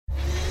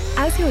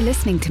As you're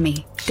listening to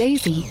me,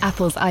 Daisy,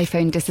 Apple's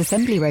iPhone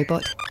disassembly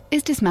robot,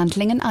 is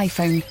dismantling an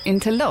iPhone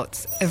into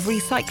lots of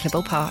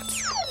recyclable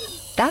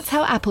parts. That's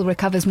how Apple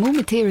recovers more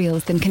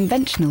materials than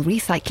conventional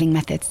recycling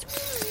methods.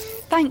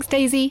 Thanks,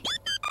 Daisy.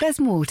 There's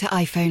more to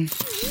iPhone.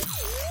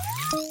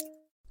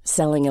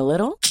 Selling a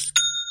little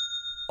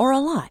or a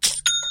lot?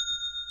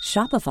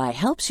 Shopify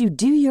helps you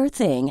do your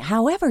thing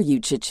however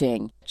you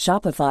cha-ching.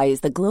 Shopify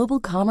is the global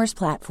commerce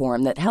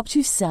platform that helps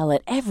you sell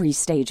at every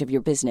stage of your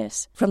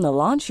business. From the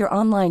launch your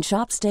online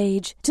shop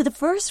stage to the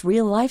first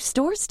real-life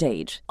store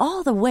stage,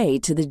 all the way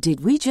to the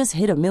did we just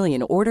hit a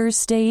million orders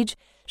stage.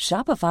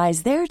 Shopify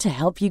is there to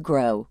help you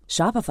grow.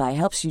 Shopify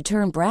helps you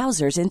turn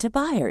browsers into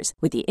buyers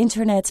with the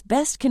internet's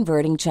best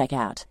converting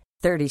checkout.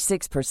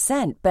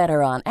 36%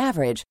 better on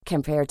average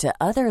compared to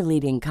other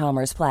leading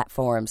commerce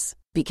platforms.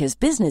 Because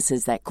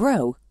businesses that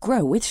grow,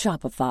 grow with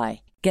Shopify.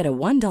 Get a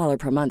 $1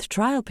 per month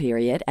trial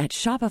period at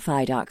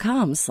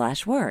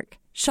shopify.com/work.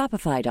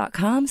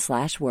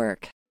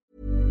 Shopify.com/work.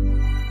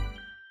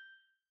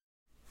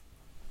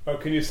 Oh,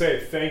 can you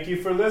say thank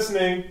you for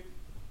listening?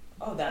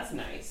 Oh, that's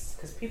nice,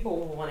 because people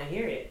will want to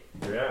hear it.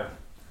 Yeah.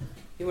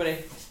 You want to...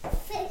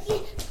 Thank you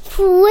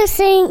for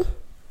listening.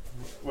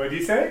 What did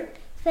you say?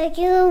 Thank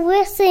you for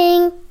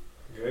listening.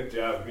 Good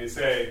job. Can you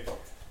say,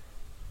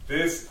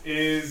 this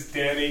is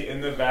Danny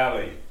in the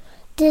Valley.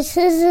 This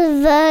is a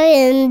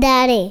very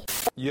daddy.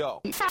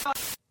 Yo,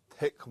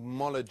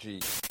 technology.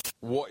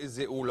 What is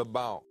it all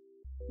about?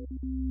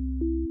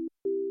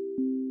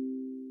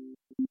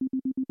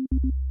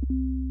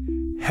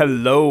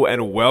 Hello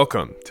and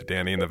welcome to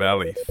Danny in the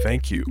Valley.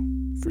 Thank you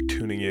for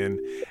tuning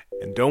in.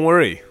 And don't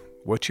worry,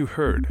 what you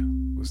heard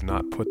was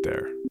not put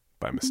there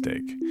by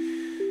mistake.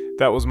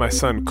 That was my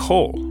son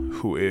Cole,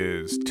 who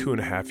is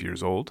 2.5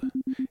 years old.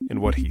 And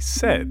what he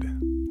said,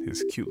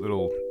 his cute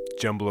little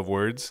jumble of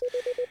words,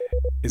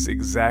 is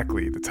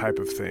exactly the type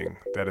of thing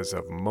that is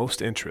of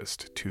most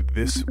interest to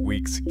this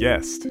week's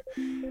guest.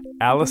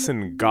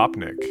 Alison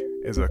Gopnik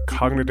is a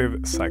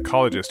cognitive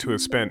psychologist who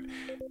has spent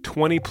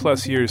 20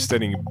 plus years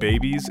studying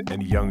babies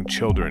and young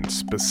children,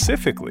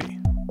 specifically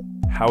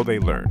how they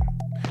learn.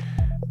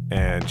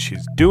 And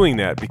she's doing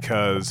that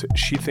because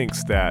she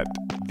thinks that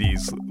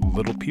these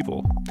little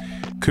people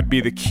could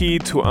be the key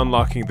to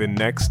unlocking the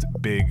next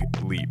big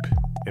leap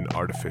in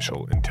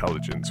artificial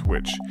intelligence,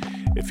 which,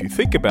 if you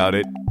think about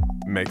it,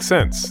 makes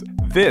sense.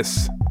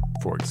 This,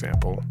 for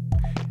example,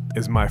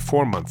 is my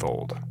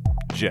 4-month-old,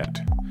 Jet,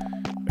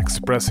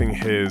 expressing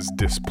his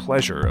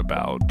displeasure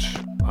about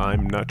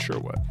I'm not sure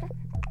what.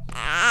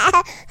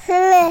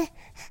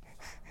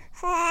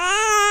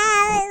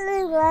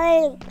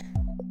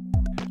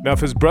 Now, if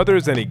his brother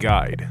is any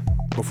guide,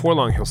 before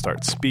long he'll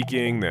start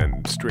speaking,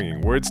 then stringing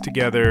words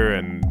together,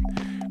 and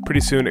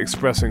pretty soon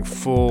expressing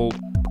full,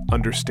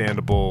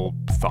 understandable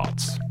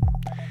thoughts.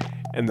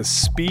 And the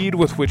speed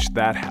with which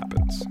that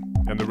happens,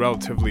 and the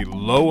relatively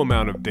low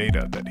amount of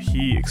data that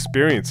he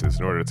experiences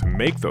in order to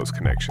make those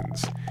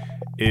connections,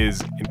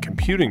 is, in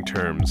computing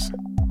terms,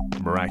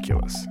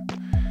 miraculous.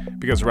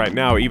 Because right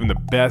now, even the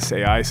best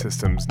AI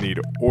systems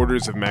need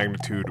orders of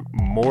magnitude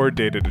more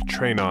data to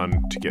train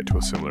on to get to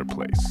a similar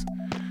place.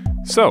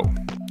 So,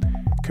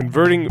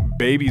 converting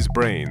babies'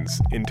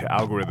 brains into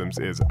algorithms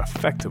is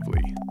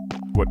effectively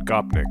what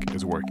Gopnik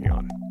is working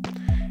on.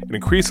 And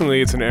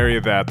increasingly, it's an area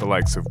that the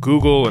likes of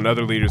Google and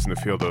other leaders in the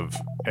field of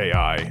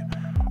AI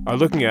are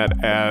looking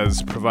at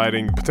as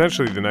providing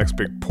potentially the next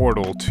big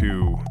portal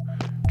to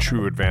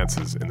true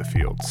advances in the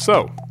field.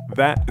 So,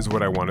 that is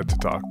what I wanted to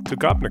talk to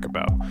Gopnik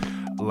about.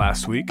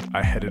 Last week,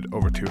 I headed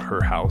over to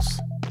her house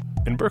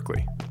in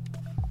Berkeley.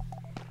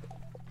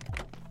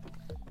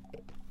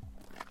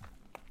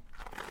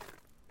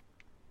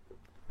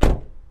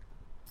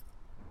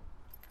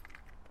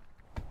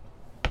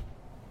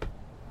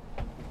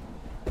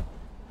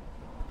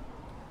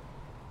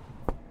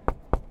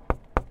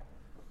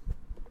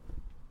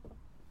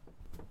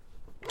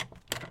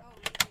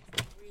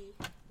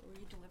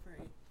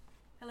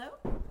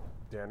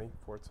 Danny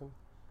Fortson?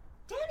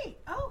 Danny!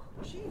 Oh,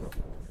 jeez.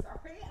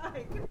 Sorry.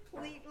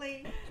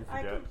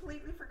 I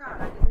completely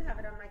forgot. I didn't have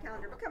it on my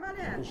calendar. But come on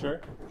in. You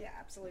sure? Yeah,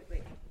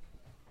 absolutely.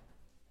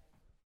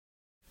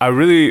 I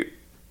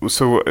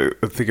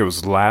think it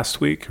was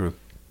last week or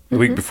the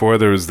week before,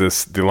 there was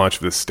the launch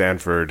of this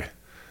Stanford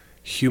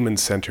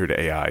Human-Centered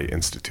AI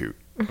Institute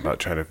about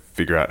trying to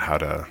figure out how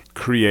to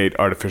create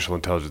artificial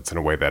intelligence in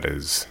a way that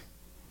is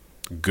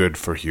good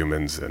for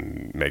humans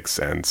and makes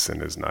sense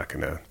and is not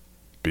going to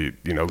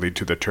lead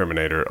to the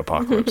Terminator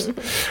apocalypse.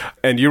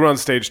 And you were on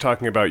stage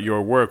talking about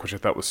your work, which I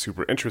thought was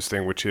super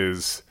interesting, which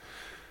is,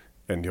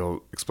 and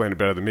you'll explain it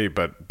better than me,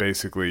 but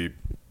basically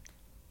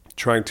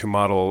trying to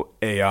model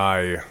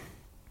AI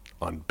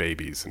on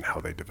babies and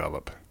how they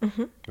develop.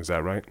 Mm-hmm. Is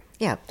that right?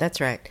 Yeah,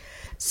 that's right.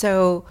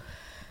 So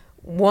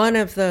one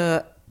of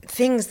the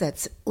things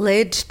that's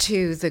led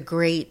to the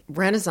great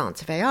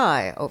renaissance of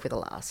AI over the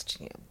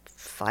last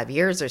 5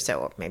 years or so,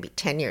 or maybe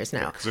 10 years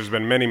now. Because there's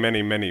been many,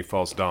 many, many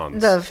false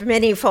dawns. The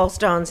many false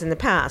dawns in the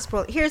past.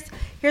 Well, here's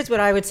what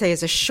I would say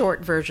is a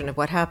short version of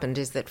what happened,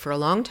 is that for a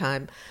long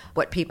time,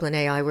 what people in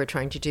AI were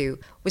trying to do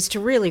was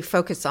to really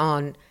focus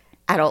on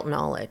adult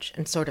knowledge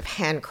and sort of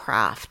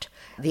handcraft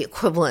the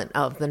equivalent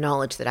of the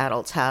knowledge that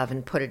adults have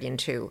and put it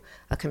into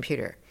a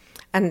computer.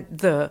 And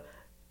the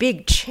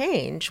big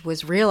change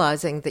was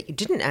realizing that you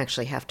didn't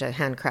actually have to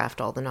handcraft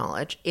all the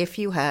knowledge if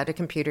you had a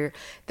computer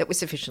that was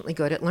sufficiently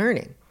good at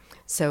learning.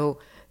 So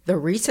the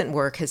recent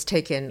work has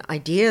taken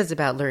ideas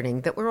about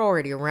learning that were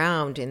already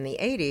around in the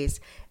 80s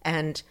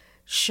and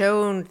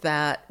shown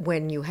that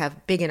when you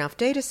have big enough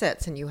data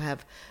sets and you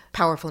have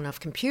powerful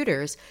enough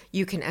computers,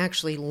 you can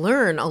actually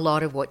learn a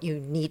lot of what you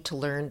need to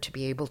learn to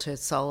be able to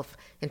solve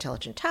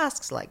intelligent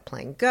tasks like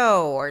playing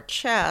Go or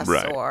chess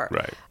or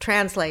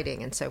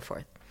translating and so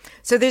forth.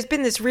 So there's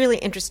been this really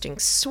interesting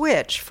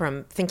switch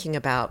from thinking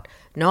about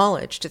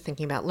knowledge to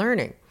thinking about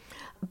learning.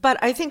 But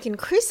I think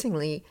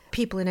increasingly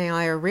people in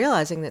AI are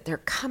realizing that they're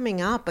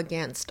coming up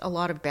against a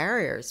lot of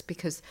barriers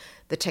because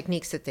the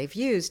techniques that they've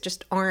used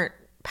just aren't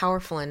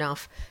powerful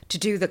enough to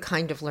do the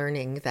kind of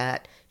learning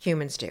that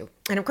humans do.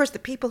 And of course, the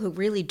people who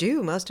really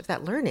do most of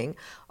that learning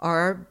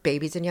are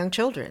babies and young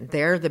children.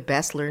 They're the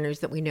best learners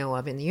that we know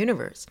of in the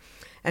universe.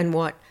 And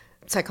what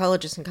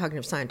psychologists and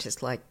cognitive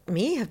scientists like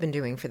me have been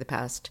doing for the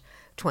past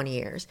 20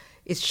 years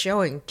is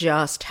showing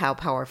just how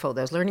powerful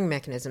those learning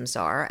mechanisms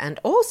are, and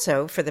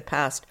also for the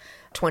past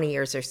 20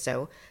 years or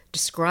so,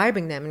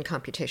 describing them in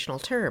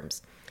computational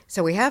terms.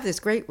 So we have this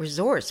great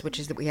resource, which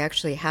is that we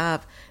actually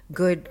have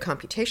good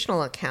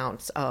computational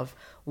accounts of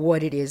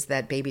what it is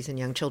that babies and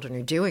young children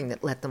are doing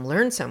that let them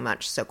learn so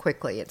much so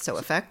quickly and so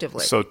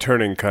effectively. So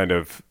turning kind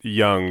of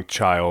young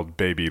child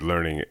baby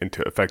learning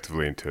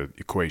effectively into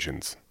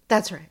equations.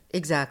 That's right.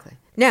 Exactly.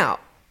 Now,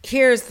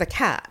 here's the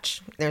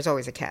catch. There's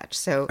always a catch.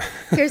 So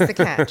here's the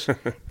catch.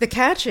 The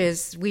catch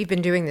is we've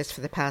been doing this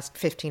for the past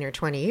 15 or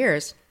 20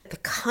 years. The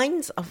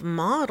kinds of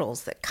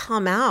models that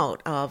come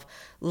out of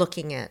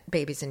looking at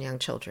babies and young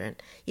children,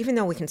 even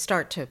though we can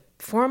start to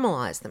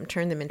formalize them,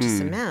 turn them into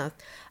some math,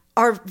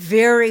 are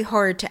very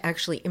hard to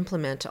actually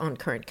implement on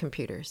current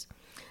computers.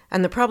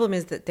 And the problem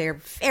is that they're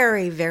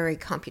very, very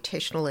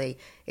computationally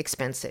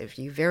expensive.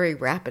 You very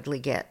rapidly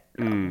get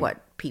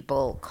what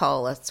people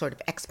call a sort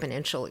of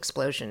exponential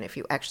explosion if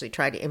you actually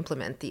try to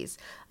implement these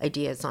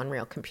ideas on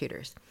real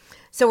computers.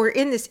 So we're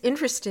in this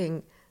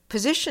interesting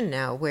position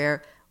now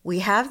where we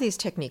have these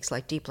techniques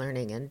like deep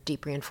learning and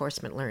deep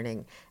reinforcement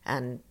learning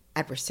and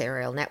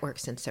adversarial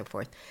networks and so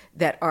forth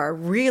that are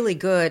really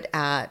good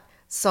at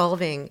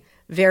solving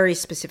very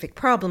specific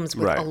problems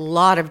with a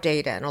lot of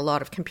data and a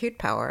lot of compute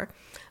power.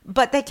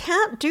 But they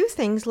can't do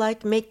things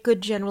like make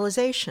good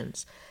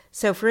generalizations.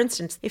 So, for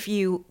instance, if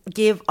you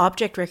give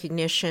object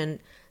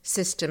recognition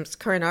systems,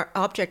 current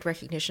object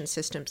recognition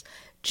systems,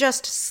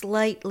 just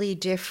slightly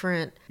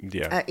different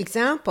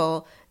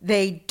example,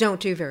 they don't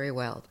do very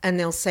well. And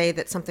they'll say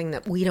that something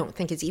that we don't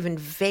think is even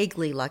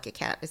vaguely like a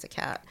cat is a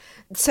cat.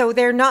 So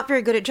they're not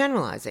very good at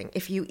generalizing.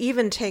 If you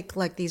even take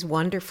like these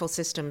wonderful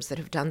systems that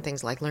have done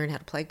things like learn how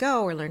to play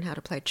Go or learn how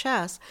to play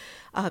chess,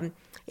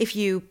 if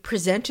you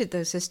presented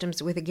those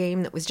systems with a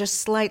game that was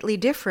just slightly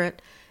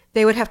different,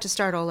 they would have to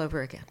start all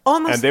over again.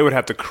 And they would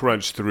have to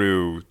crunch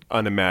through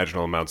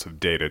unimaginable amounts of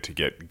data to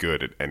get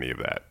good at any of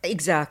that.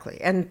 Exactly.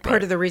 And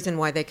part of the reason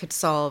why they could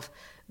solve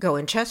Go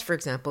and chess, for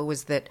example,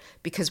 was that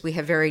because we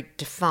have very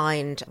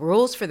defined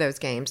rules for those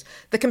games,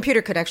 the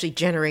computer could actually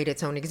generate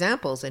its own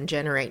examples and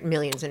generate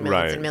millions and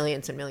millions and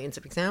millions and millions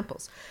of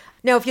examples.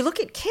 Now, if you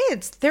look at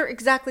kids, they're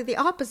exactly the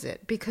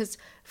opposite, because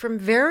from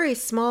very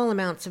small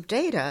amounts of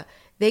data,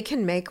 they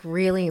can make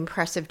really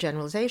impressive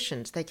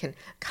generalizations. They can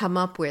come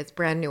up with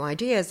brand new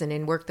ideas. And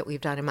in work that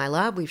we've done in my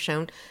lab, we've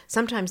shown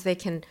sometimes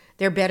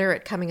they're better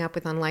at coming up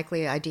with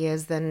unlikely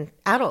ideas than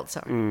adults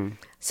are.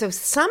 So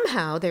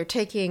somehow they're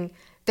taking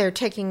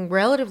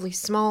relatively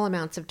small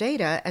amounts of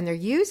data and they're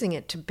using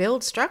it to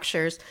build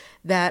structures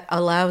that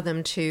allow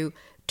them to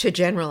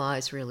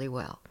generalize really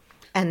well.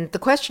 And the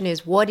question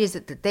is, what is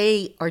it that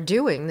they are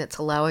doing that's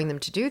allowing them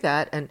to do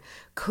that? And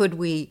could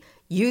we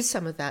use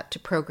some of that to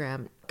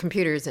program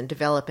computers and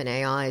develop an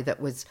AI that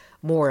was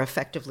more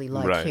effectively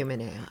like human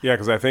AI? Yeah,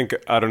 because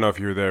I don't know if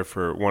you were there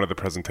for one of the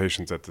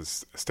presentations at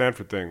this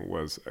Stanford thing,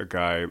 was a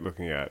guy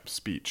looking at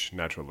speech,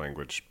 natural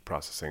language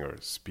processing or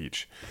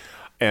speech.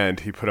 And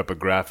he put up a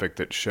graphic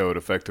that showed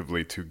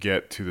effectively to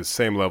get to the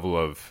same level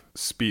of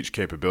speech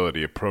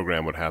capability, a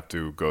program would have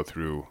to go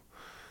through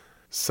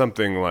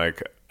something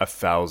like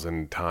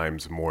 1,000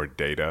 times more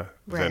data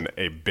than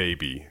a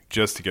baby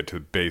just to get to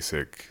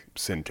basic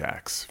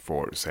syntax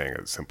for saying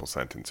a simple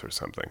sentence or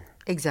something.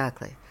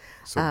 Exactly.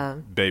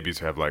 So babies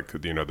have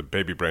the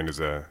baby brain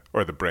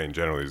or the brain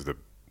generally is the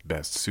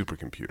best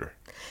supercomputer.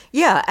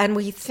 Yeah, and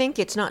we think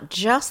it's not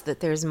just that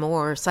there's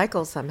more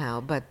cycles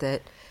somehow, but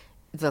that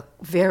the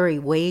very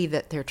way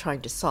that they're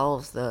trying to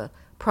solve the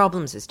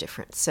problems is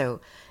different. So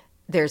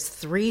there's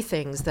three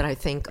things that I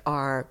think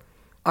are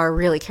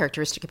really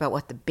characteristic about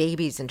what the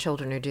babies and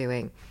children are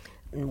doing.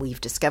 And we've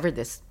discovered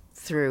this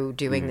through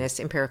doing this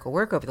empirical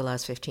work over the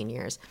last 15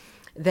 years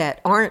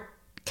that aren't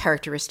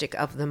characteristic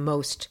of the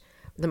most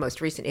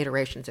recent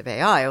iterations of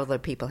AI, although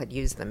people had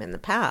used them in the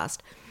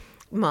past.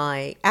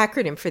 My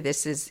acronym for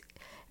this is,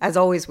 as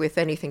always with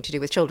anything to do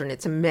with children,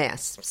 it's a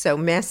MESS. So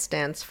MESS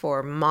stands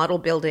for Model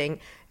Building,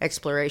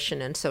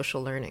 Exploration, and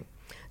Social Learning.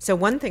 So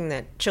one thing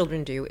that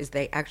children do is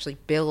they actually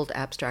build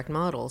abstract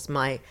models.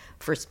 My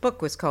first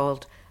book was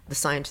called The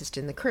Scientist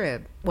in the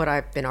Crib, what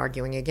I've been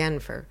arguing again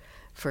for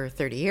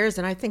 30 years,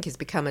 and I think has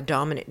become a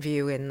dominant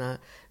view in the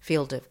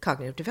field of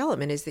cognitive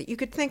development, is that you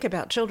could think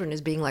about children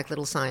as being like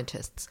little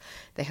scientists.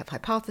 They have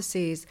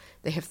hypotheses,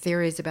 they have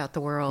theories about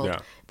the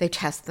world, they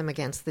test them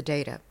against the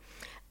data.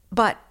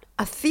 But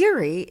a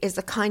theory is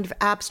a kind of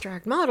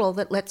abstract model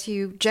that lets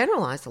you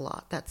generalize a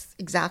lot. That's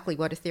exactly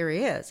what a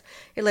theory is.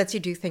 It lets you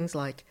do things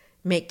like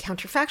make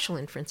counterfactual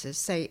inferences,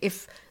 say,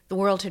 if the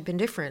world had been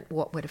different,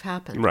 what would have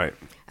happened? Right.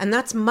 And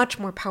that's much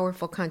more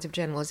powerful kinds of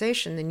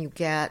generalization than you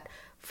get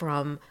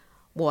from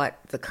what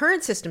the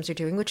current systems are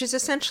doing, which is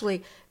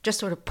essentially just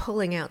sort of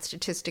pulling out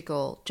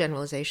statistical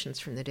generalizations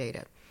from the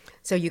data.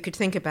 So you could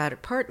think about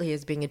it partly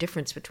as being a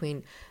difference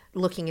between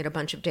looking at a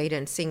bunch of data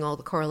and seeing all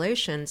the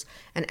correlations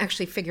and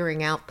actually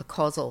figuring out the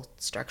causal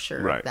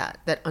structure of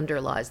that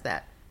underlies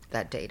that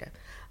data.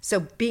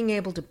 So being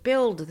able to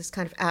build this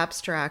kind of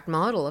abstract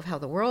model of how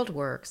the world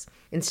works,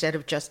 instead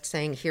of just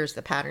saying, here's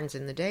the patterns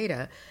in the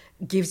data,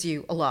 gives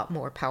you a lot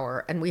more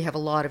power. And we have a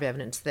lot of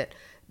evidence that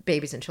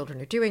babies and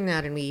children are doing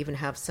that, and we even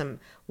have some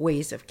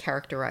ways of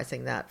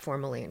characterizing that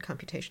formally and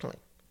computationally.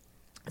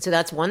 So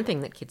that's one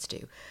thing that kids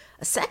do.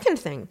 A second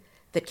thing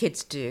that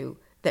kids do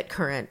that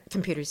current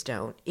computers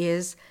don't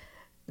is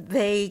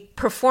they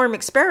perform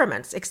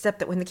experiments, except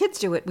that when the kids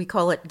do it, we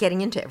call it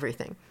getting into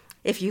everything.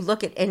 If you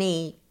look at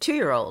any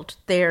 2-year-old,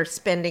 they're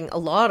spending a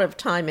lot of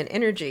time and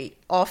energy,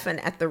 often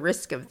at the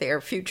risk of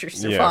their future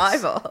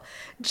survival,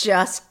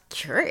 just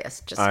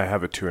curious. I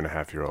have a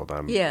 2.5-year-old.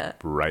 I'm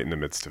right in the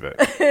midst of it.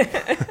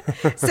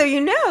 So,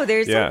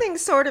 there's something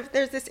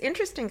there's this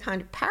interesting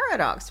kind of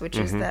paradox, which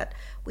is that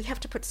we have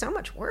to put so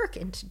much work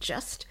into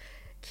just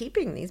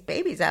keeping these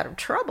babies out of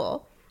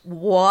trouble.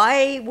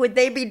 Why would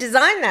they be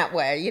designed that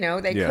way?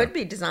 They could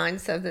be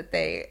designed so that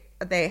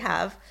they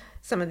have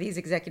some of these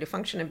executive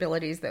function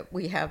abilities that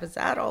we have as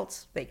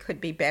adults. They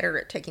could be better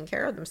at taking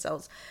care of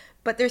themselves.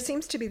 But there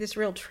seems to be this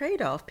real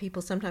trade-off.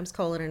 People sometimes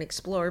call it an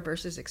explore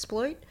versus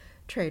exploit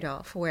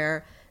trade-off,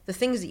 where the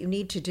things that you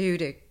need to do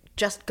to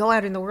just go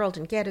out in the world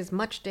and get as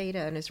much data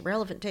and as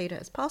relevant data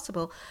as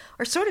possible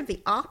are sort of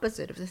the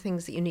opposite of the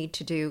things that you need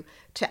to do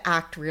to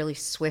act really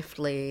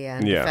swiftly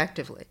and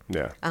effectively.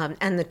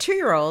 And the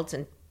 2-year-olds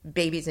and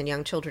babies and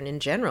young children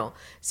in general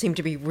seem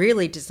to be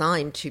really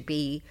designed to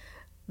be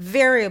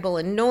variable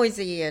and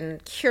noisy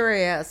and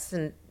curious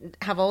and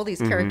have all these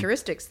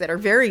characteristics that are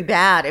very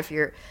bad if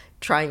you're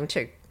trying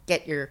to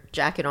get your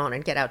jacket on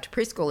and get out to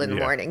preschool in the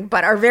morning,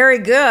 but are very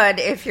good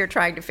if you're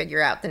trying to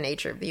figure out the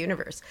nature of the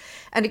universe.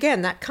 And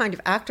again, that kind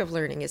of active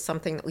learning is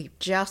something that we've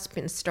just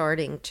been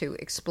starting to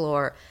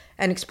explore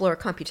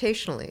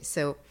computationally.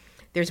 So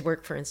there's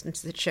work, for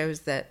instance, that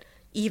shows that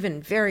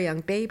even very young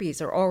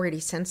babies are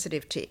already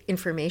sensitive to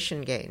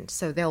information gain.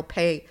 So they'll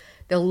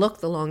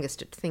look the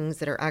longest at things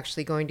that are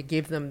actually going to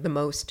give them the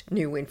most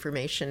new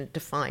information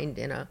defined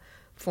in a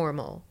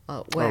formal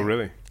way. Oh,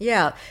 really?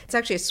 Yeah. It's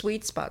actually a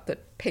sweet spot. The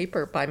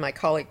paper by my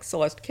colleague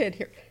Celeste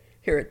Kidd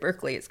here at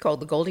Berkeley, it's called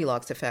the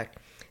Goldilocks effect.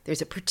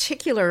 There's a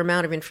particular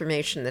amount of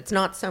information that's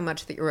not so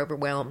much that you're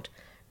overwhelmed,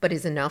 but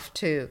is enough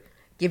to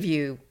give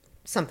you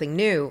something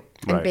new.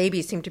 And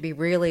babies seem to be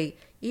really,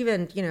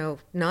 even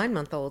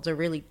 9-month-olds are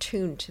really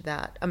tuned to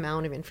that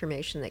amount of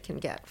information they can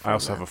get. I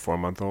also have a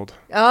 4-month-old.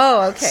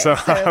 Oh, okay. So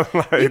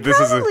you've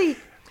probably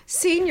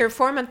seen your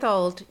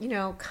 4-month-old,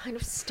 kind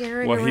of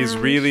staring around. Well, he's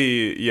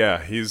really,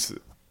 he's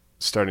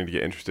starting to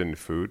get interested in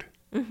food.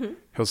 Mm-hmm.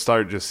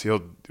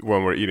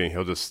 When we're eating,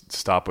 he'll just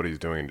stop what he's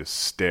doing and just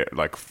stare,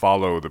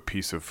 follow the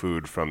piece of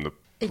food from the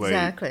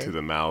plate to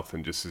the mouth,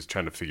 and just is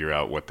trying to figure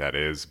out what that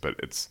is.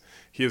 But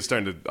he is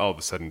starting to all of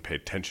a sudden pay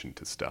attention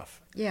to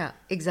stuff. Yeah,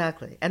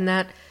 exactly.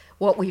 And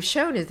what we've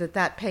shown is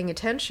that paying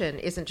attention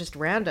isn't just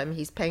random.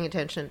 He's paying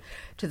attention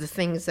to the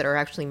things that are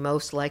actually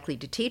most likely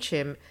to teach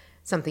him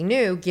something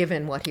new,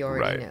 given what he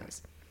already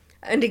knows.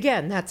 And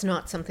again, that's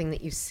not something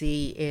that you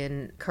see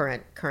in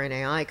current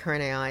AI.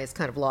 Current AI is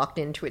kind of locked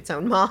into its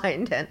own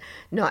mind and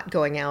not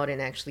going out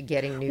and actually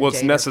getting new data. Well,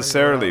 it's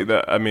necessarily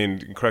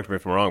correct me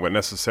if I'm wrong, but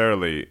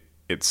necessarily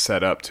it's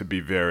set up to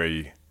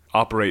be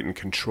operate in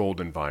controlled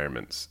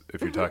environments.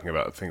 If you're talking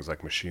about things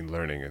like machine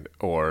learning,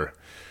 or,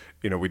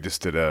 we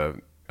just did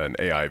an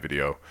AI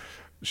video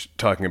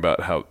talking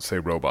about how, say,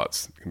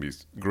 robots can be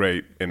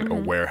great in a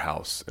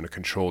warehouse in a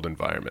controlled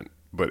environment.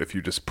 But if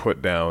you just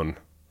put down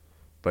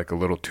a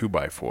little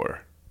 2x4,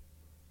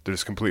 they're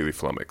just completely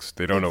flummoxed.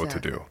 They don't know what to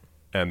do.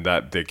 And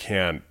that they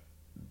can't,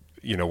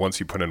 once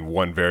you put in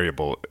one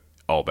variable,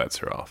 all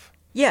bets are off.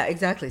 Yeah,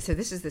 exactly. So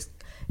this is this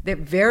They're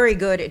very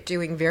good at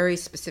doing very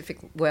specific,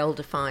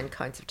 well-defined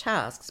kinds of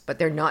tasks, but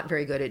they're not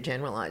very good at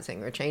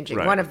generalizing or changing.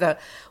 Right. One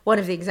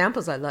of the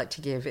examples I like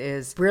to give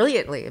is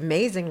brilliantly,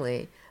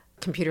 amazingly,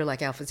 a computer like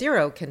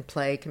AlphaZero can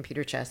play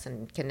computer chess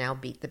and can now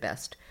beat the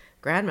best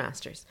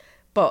grandmasters.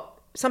 But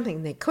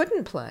something they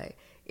couldn't play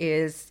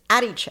is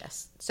Addy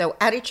chess. So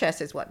Addy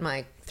chess is what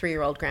my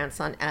 3-year-old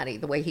grandson Addy,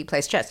 the way he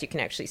plays chess, you can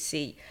actually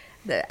see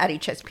the Addy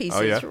chess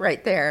pieces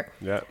right there.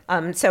 Yeah.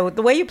 So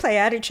the way you play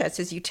Addy chess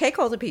is you take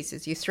all the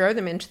pieces, you throw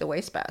them into the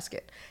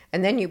wastebasket,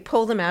 and then you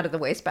pull them out of the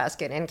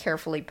wastebasket and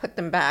carefully put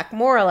them back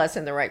more or less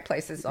in the right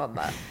places on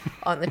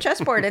the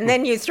chessboard, and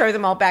then you throw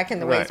them all back in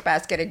the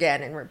wastebasket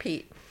again and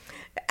repeat.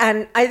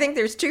 And I think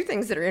there's two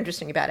things that are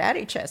interesting about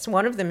Addy chess.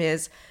 One of them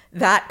is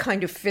that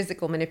kind of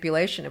physical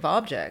manipulation of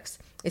objects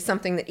is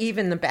something that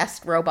even the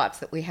best robots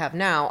that we have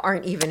now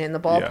aren't even in the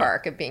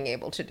ballpark of being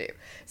able to do.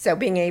 So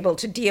being able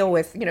to deal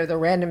with, the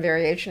random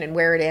variation and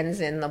where it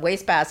ends in the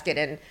wastebasket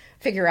and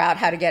figure out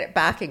how to get it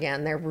back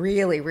again,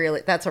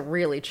 that's a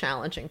really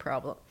challenging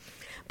problem.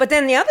 But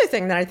then the other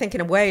thing that I think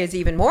in a way is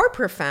even more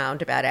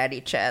profound about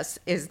Addy chess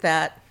is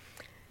that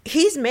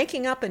he's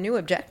making up a new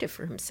objective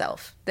for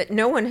himself that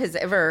no one has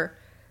ever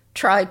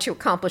tried to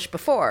accomplish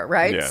before,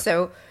 right? Yeah.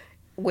 So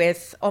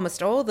with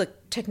almost all the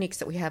techniques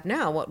that we have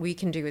now, what we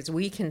can do is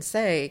we can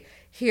say,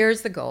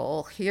 here's the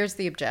goal, here's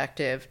the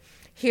objective,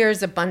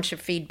 here's a bunch of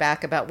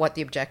feedback about what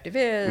the objective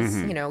is,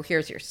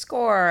 here's your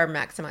score,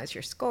 maximize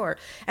your score.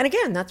 And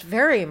again, that's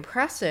very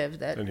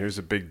impressive. And here's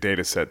a big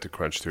data set to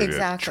crunch through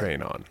to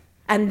train on.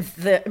 And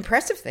the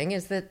impressive thing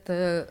is that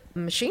the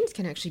machines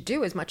can actually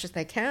do as much as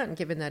they can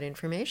given that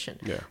information.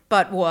 Yeah.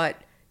 But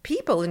what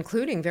people,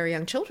 including very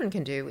young children,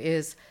 can do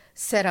is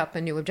set up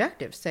a new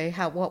objective. Say,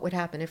 what would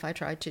happen if I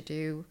tried to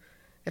do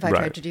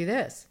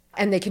this?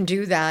 And they can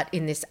do that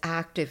in this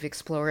active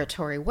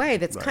exploratory way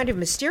that's kind of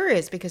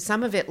mysterious because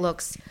some of it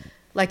looks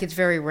like it's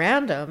very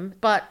random,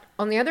 but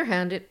on the other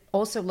hand, it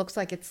also looks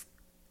like it's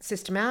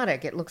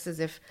systematic. It looks as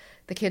if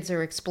the kids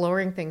are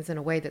exploring things in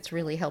a way that's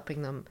really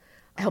helping them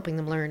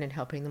learn and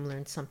helping them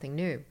learn something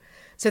new.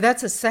 So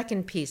that's a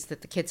second piece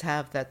that the kids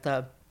have that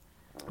the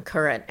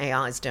current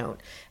AIs don't.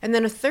 And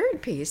then a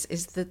third piece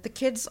is that the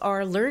kids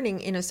are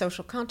learning in a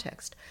social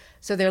context.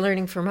 So they're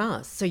learning from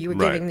us. So you were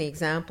giving the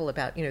example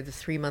about, the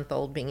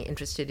 3-month-old being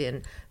interested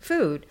in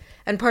food.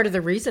 And part of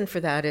the reason for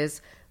that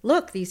is,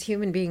 look, these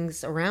human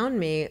beings around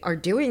me are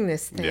doing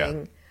this thing.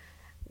 Yeah.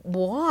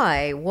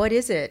 Why? What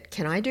is it?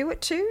 Can I do it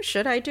too?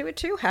 Should I do it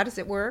too? How does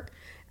it work?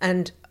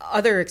 And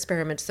other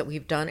experiments that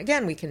we've done,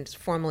 again, we can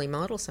formally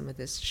model some of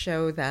this,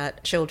 show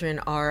that children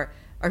are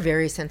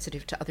very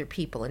sensitive to other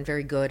people and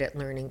very good at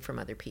learning from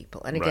other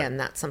people. And again,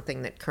 that's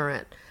something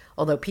that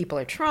although people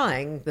are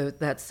trying,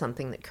 that's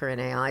something that current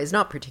AI is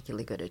not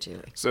particularly good at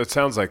doing. So it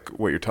sounds like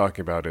what you're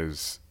talking about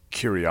is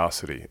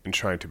curiosity and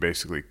trying to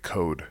basically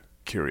code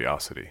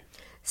curiosity.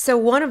 So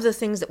one of the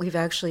things that we're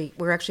actually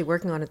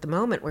working on at the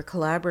moment, we're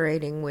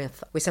collaborating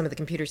with some of the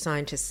computer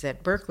scientists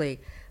at Berkeley,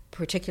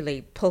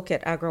 particularly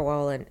Pulkit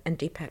Agrawal and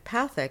Deepak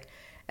Pathak,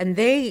 and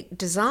they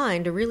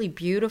designed a really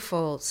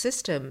beautiful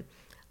system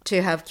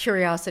to have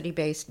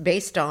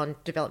based on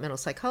developmental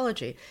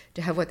psychology,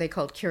 to have what they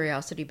called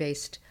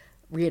curiosity-based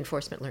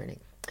reinforcement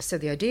learning. So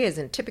the idea is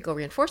in typical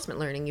reinforcement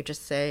learning, you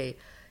just say,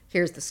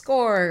 here's the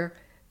score,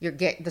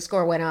 the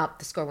score went up,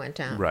 the score went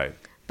down. Right.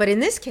 But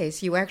in this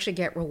case, you actually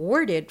get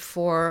rewarded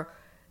for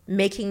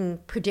making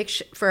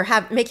predictions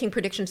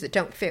that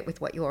don't fit with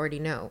what you already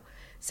know.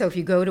 So if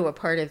you go to a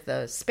part of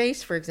the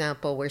space, for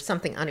example, where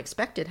something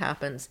unexpected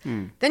happens,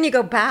 then you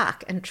go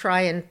back and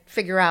try and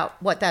figure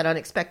out what that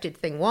unexpected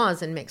thing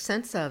was and make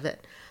sense of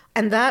it.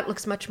 And that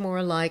looks much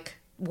more like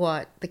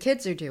what the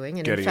kids are doing.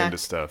 And getting into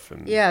stuff.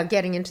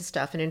 Getting into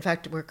stuff. And in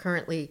fact, we're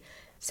currently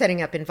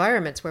setting up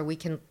environments where we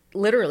can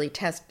literally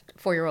test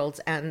 4-year-olds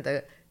and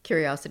the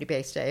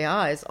curiosity-based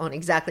AIs on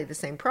exactly the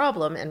same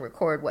problem and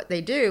record what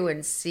they do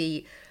and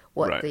see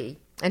what the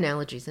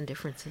analogies and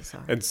differences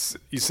are. And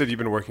you said you've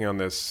been working on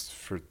this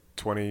for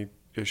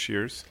 20-ish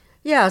years?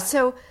 Yeah,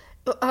 so...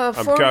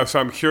 so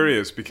I'm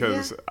curious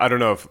because I don't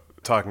know if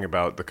talking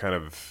about the kind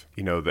of,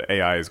 the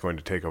AI is going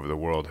to take over the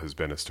world has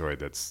been a story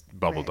that's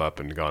bubbled up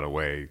and gone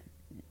away,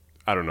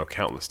 I don't know,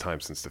 countless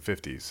times since the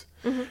 50s.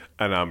 Mm-hmm.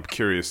 And I'm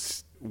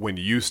curious, when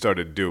you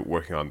started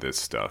working on this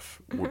stuff,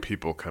 were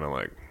people kind of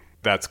like,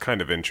 that's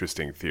kind of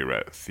interesting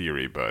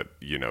theory, but,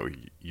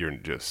 you're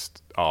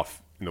just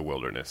off in the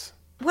wilderness?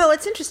 Well,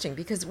 it's interesting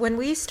because when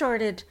we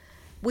started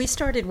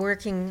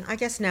working, I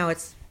guess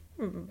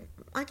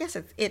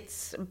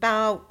it's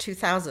about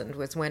 2000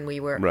 was when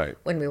we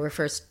were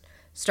first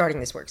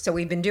starting this work. So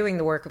we've been doing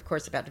the work, of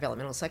course, about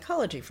developmental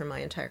psychology for my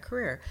entire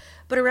career.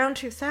 But around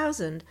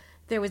 2000,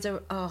 there was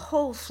a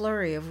whole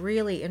flurry of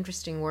really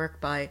interesting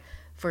work by,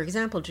 for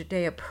example,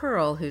 Judea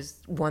Pearl, who's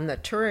won the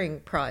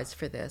Turing Prize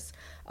for this,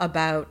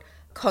 about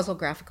causal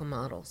graphical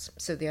models.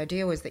 So the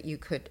idea was that you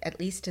could, at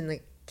least in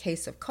the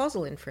case of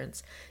causal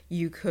inference,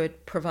 you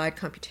could provide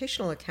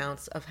computational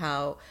accounts of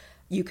how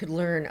you could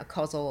learn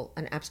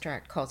an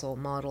abstract causal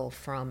model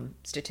from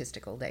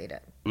statistical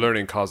data.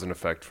 Learning cause and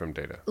effect from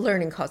data.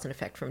 Learning cause and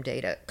effect from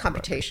data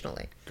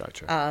computationally.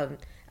 Gotcha.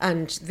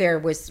 And there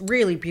was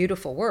really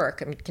beautiful work,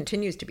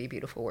 continues to be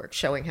beautiful work,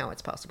 showing how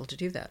it's possible to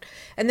do that.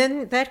 And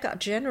then that got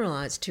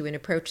generalized to an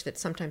approach that's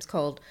sometimes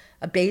called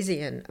a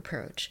Bayesian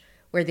approach,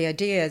 where the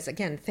idea is,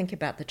 again, think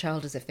about the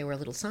child as if they were a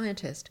little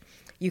scientist.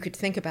 You could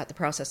think about the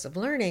process of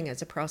learning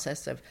as a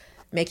process of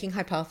making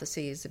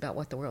hypotheses about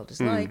what the world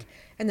is like,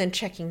 and then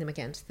checking them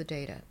against the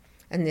data.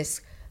 And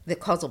the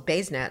causal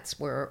Bayes nets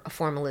were a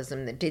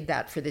formalism that did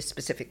that for this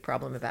specific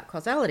problem about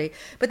causality,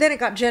 but then it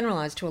got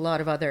generalized to a lot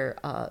of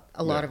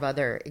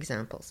other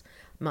examples.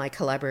 My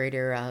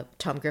collaborator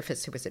Tom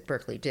Griffiths, who was at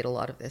Berkeley, did a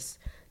lot of this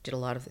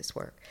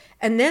work.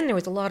 And then there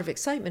was a lot of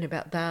excitement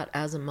about that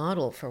as a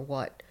model for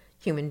what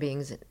human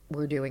beings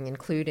were doing,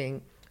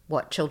 including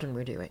what children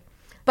were doing.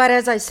 But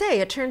as I say,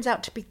 it turns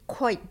out to be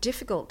quite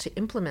difficult to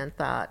implement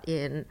that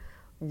in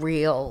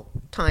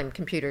real-time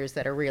computers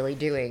that are really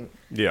doing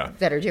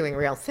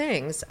real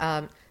things.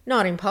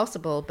 Not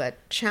impossible,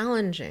 but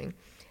challenging.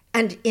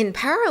 And in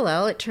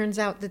parallel, it turns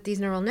out that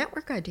these neural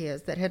network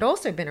ideas that had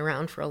also been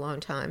around for a long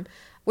time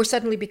were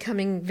suddenly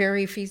becoming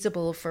very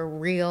feasible for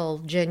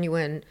real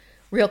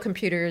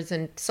computers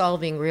and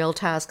solving real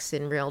tasks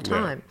in real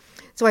time.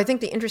 Yeah. So I think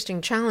the interesting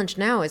challenge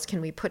now is,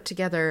 can we put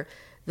together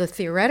the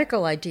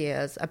theoretical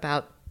ideas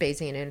about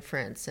Bayesian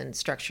inference and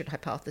structured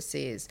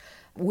hypotheses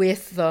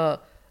with the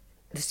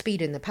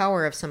speed and the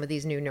power of some of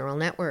these new neural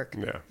network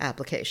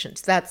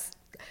applications.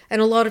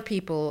 And a lot of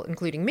people,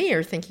 including me,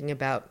 are thinking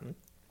about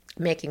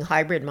making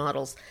hybrid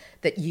models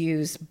that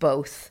use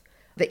both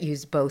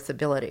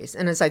abilities.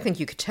 And as I think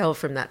you could tell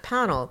from that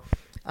panel,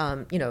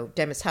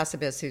 Demis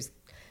Hassabis, who's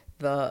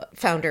the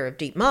founder of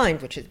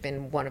DeepMind, which has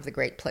been one of the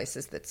great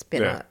places that's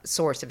been a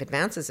source of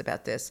advances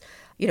about this,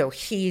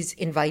 he's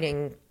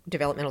inviting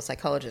developmental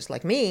psychologists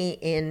like me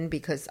in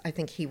because I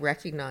think he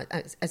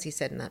recognizes, as he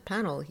said in that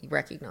panel, he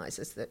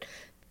recognizes that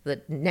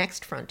the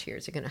next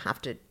frontiers we're going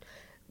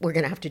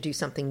to have to do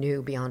something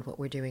new beyond what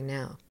we're doing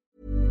now.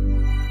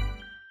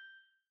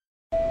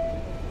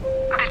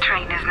 The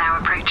train is now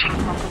approaching.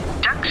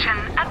 Junction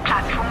at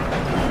platform.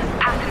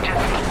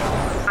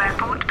 Passengers,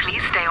 airport,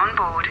 please stay on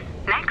board.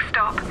 Next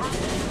stop,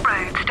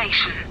 road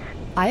station.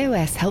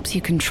 iOS helps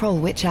you control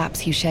which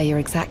apps you share your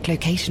exact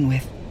location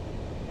with.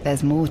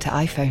 There's more to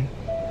iPhone.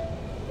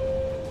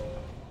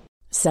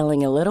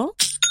 Selling a little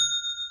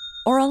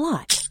or a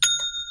lot?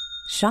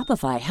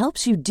 Shopify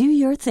helps you do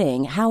your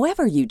thing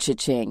however you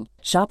cha-ching.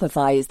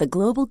 Shopify is the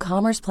global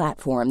commerce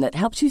platform that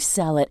helps you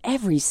sell at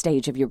every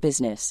stage of your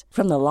business.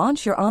 From the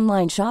launch your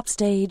online shop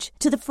stage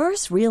to the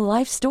first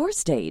real-life store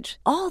stage,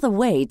 all the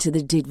way to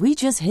the did we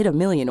just hit a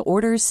million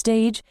orders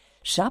stage.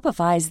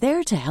 Shopify is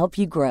there to help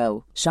you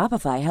grow.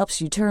 Shopify helps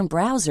you turn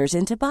browsers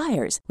into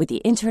buyers with the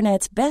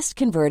internet's best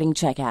converting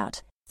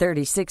checkout.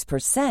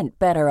 36%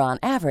 better on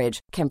average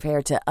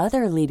compared to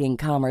other leading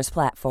commerce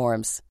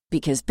platforms.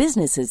 Because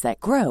businesses that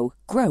grow,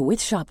 grow with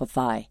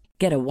Shopify.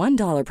 Get a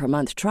 $1 per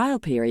month trial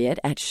period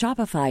at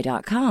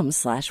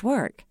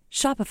shopify.com/work.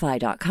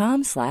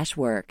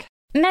 Shopify.com/work.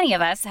 Many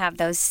of us have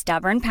those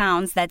stubborn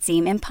pounds that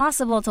seem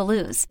impossible to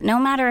lose, no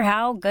matter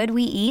how good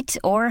we eat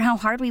or how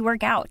hard we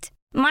work out.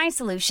 My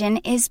solution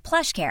is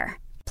PlushCare.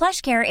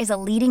 PlushCare is a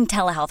leading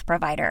telehealth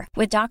provider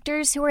with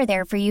doctors who are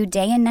there for you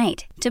day and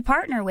night to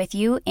partner with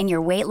you in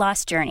your weight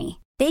loss journey.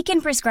 They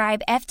can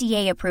prescribe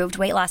FDA-approved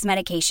weight loss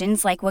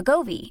medications like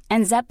Wegovy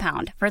and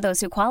Zepbound for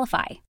those who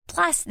qualify.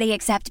 Plus, they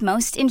accept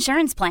most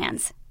insurance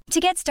plans. To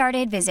get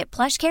started, visit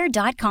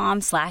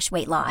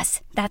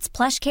plushcare.com/weightloss. That's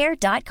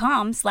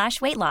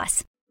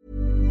plushcare.com/weightloss.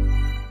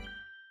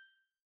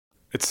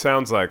 It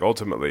sounds like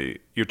ultimately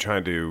you're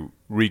trying to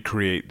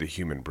recreate the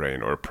human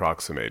brain or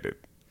approximate it.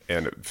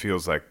 And it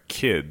feels like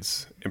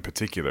kids, in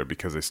particular,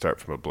 because they start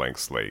from a blank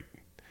slate,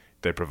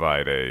 they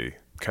provide a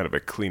kind of a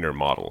cleaner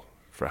model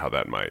for how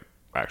that might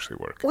actually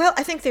work. Well,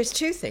 I think there's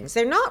two things.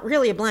 They're not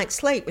really a blank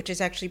slate, which is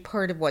actually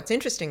part of what's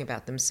interesting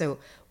about them. So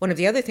one of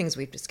the other things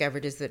we've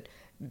discovered is that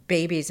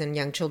babies and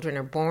young children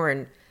are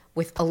born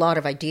with a lot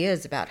of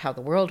ideas about how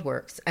the world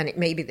works. And it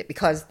may be that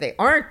because they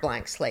aren't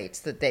blank slates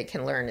that they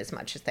can learn as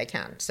much as they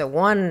can. So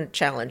one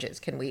challenge is,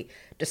 can we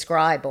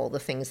describe all the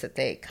things that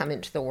they come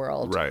into the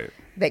world knowing?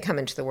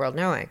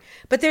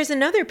 But there's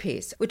another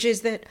piece, which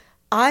is that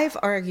I've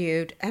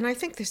argued, and I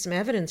think there's some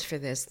evidence for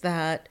this,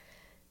 that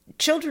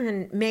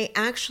children may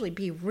actually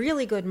be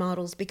really good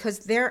models because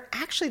they're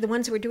actually the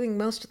ones who are doing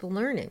most of the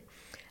learning.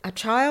 A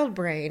child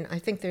brain, I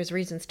think there's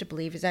reasons to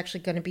believe, is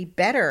actually going to be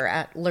better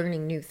at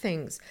learning new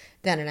things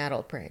than an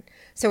adult brain.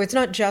 So it's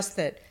not just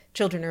that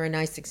children are a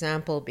nice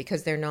example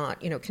because they're not,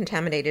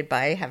 contaminated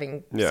by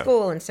having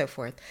school and so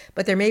forth.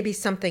 But there may be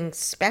something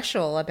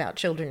special about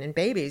children and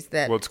babies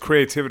that... Well, it's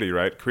creativity,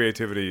 right?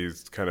 Creativity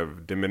kind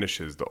of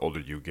diminishes the older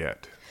you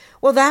get.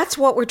 Well, that's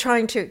what we're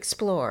trying to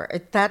explore.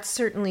 That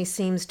certainly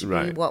seems to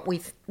be what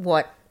we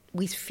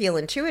feel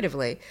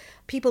intuitively.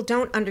 People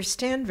don't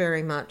understand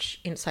very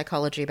much in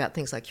psychology about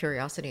things like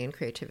curiosity and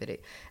creativity.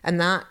 And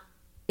that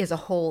is a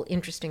whole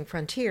interesting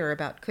frontier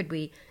about could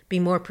we be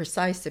more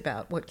precise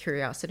about what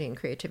curiosity and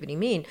creativity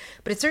mean.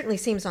 But it certainly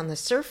seems on the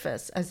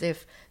surface as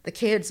if the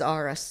kids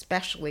are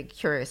especially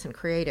curious and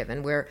creative,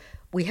 and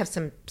we have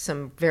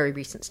some very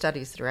recent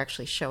studies that are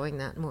actually showing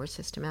that more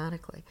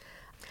systematically.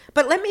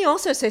 But let me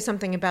also say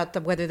something about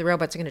whether the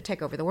robots are going to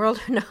take over the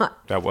world or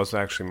not. That was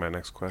actually my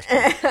next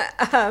question.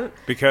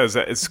 Because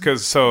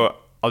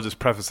I'll just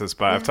preface this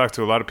by I've talked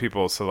to a lot of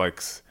people, so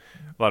like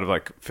a lot of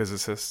like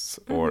physicists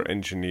or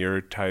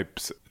engineer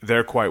types,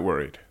 they're quite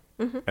worried.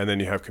 Mm-hmm. And then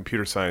you have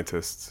computer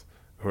scientists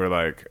who are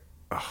like,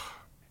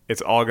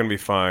 it's all going to be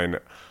fine.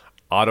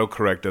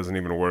 Autocorrect doesn't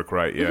even work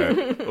right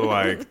yet.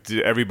 Like,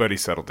 everybody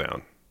settle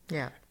down.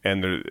 Yeah.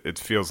 And it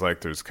feels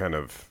like there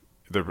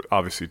are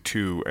obviously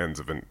two ends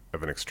of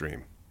an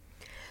extreme.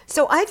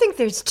 So I think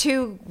there's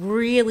two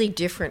really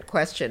different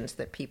questions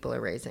that people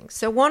are raising.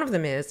 So one of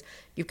them is,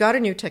 you've got a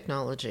new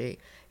technology.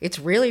 It's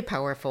really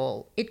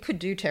powerful. It could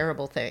do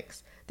terrible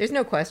things. There's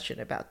no question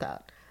about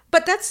that.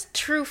 But that's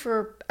true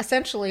for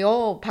essentially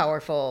all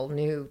powerful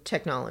new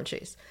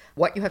technologies.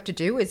 What you have to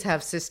do is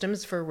have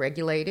systems for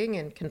regulating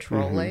and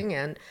controlling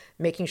and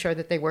making sure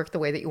that they work the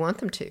way that you want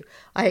them to.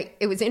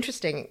 It was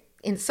interesting.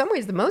 In some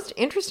ways, the most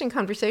interesting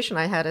conversation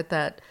I had at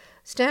that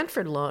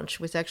Stanford launch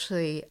was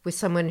actually with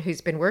someone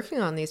who's been working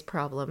on these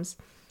problems.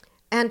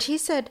 And he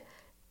said,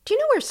 do you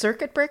know where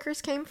circuit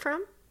breakers came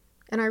from?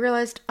 And I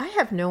realized I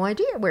have no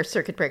idea where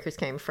circuit breakers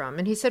came from.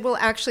 And he said, well,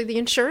 actually, the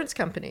insurance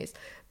companies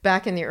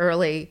back in the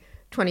early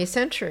 20th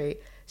century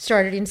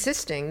started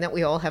insisting that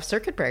we all have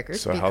circuit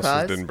breakers. So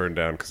houses didn't burn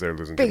down because they were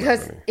losing too much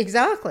money.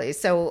 Exactly.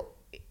 So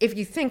if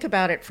you think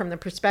about it from the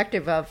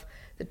perspective of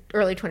the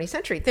early 20th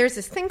century, there's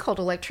this thing called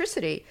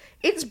electricity.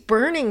 It's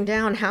burning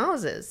down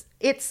houses.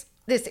 It's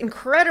this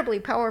incredibly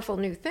powerful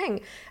new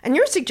thing. And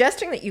you're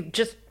suggesting that you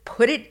just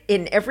put it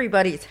in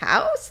everybody's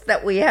house,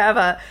 that we have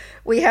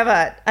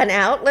an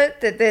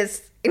outlet, that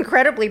this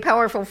incredibly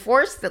powerful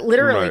force that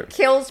literally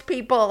kills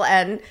people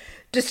and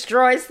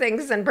destroys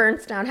things and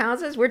burns down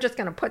houses. We're just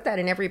going to put that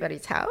in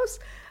everybody's house.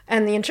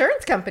 And the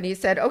insurance company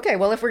said, okay,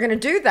 well, if we're going to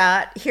do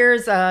that,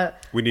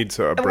 we need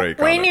a break.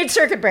 We need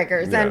circuit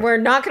breakers, and we're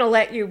not going to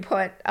let you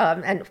put,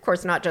 and of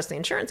course, not just the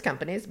insurance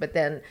companies, but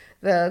then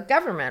the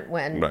government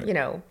when,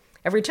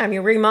 every time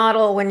you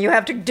remodel, when you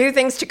have to do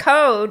things to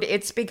code,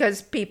 it's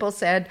because people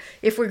said,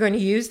 if we're going to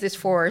use this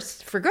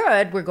force for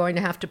good, we're going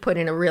to have to put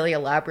in a really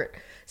elaborate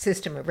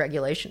system of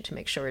regulation to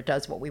make sure it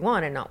does what we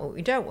want and not what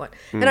we don't want.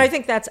 And I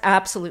think that's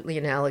absolutely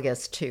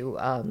analogous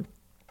to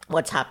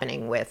what's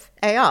happening with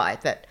AI,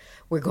 that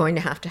we're going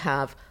to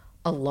have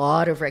a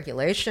lot of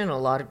regulation, a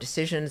lot of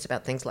decisions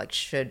about things like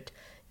should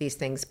these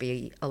things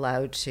be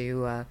allowed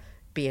to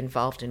be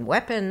involved in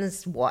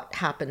weapons, what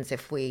happens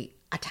if we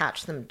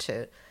attach them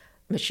to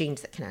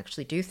machines that can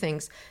actually do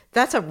things.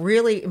 That's a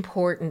really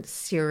important,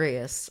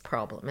 serious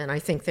problem. And I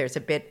think there's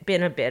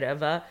been a bit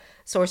of a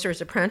Sorcerer's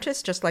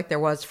Apprentice, just like there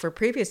was for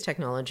previous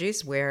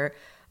technologies, where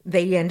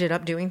they ended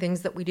up doing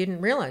things that we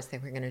didn't realize they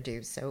were going to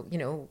do. So,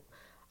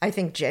 I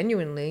think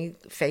genuinely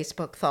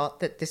Facebook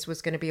thought that this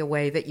was going to be a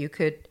way that you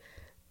could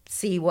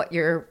see what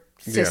your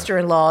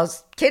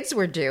sister-in-law's kids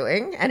were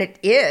doing, and it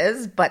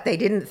is, but they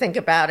didn't think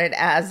about it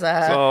as a...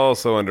 It's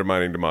also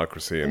undermining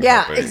democracy. And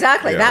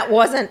exactly. Yeah. That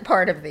wasn't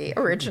part of the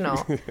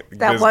original...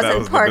 that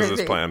wasn't part of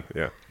the plan.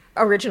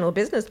 Original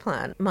business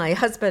plan. My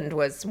husband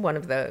was one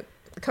of the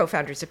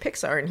co-founders of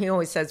Pixar, and he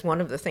always says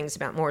one of the things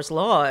about Moore's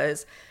Law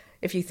is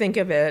if you think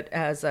of it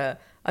as an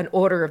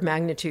order of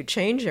magnitude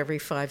change every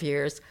 5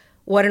 years,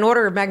 what an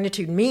order of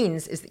magnitude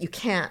means is that you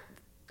can't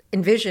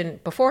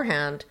envision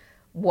beforehand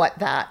what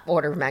that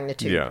order of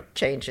magnitude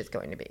change is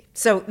going to be.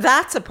 So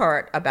that's a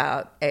part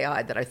about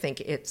AI that I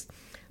think it's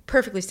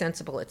perfectly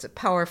sensible. It's a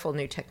powerful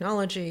new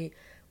technology.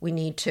 We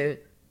need to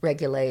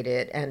regulate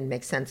it and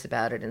make sense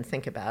about it and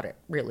think about it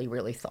really,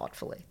 really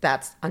thoughtfully.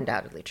 That's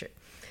undoubtedly true.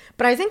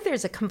 But I think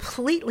there's a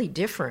completely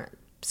different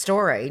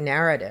story,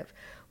 narrative,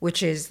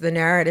 which is the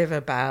narrative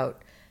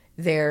about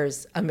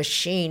there's a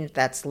machine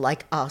that's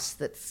like us,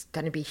 that's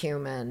going to be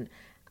human,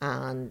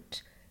 and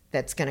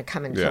that's going to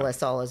come and kill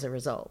us all as a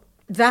result.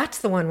 That's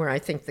the one where I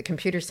think the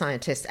computer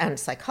scientists and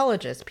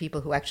psychologists,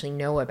 people who actually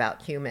know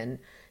about human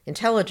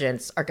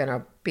intelligence, are going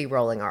to be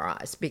rolling our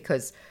eyes,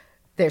 because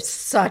there's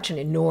such an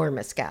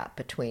enormous gap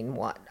between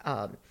what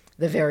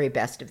the very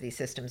best of these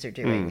systems are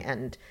doing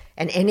and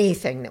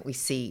anything that we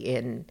see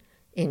in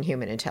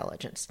human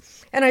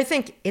intelligence. And I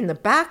think in the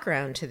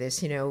background to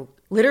this,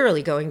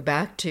 literally going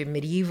back to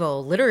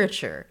medieval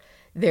literature,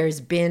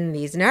 there's been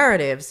these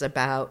narratives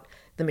about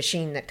the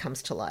machine that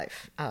comes to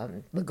life,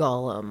 the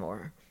golem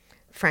or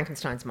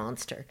Frankenstein's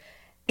monster.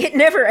 It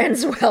never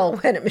ends well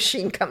when a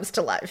machine comes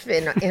to life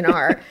in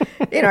our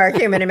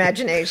human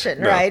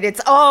imagination, right?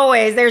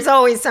 There's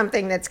always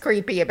something that's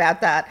creepy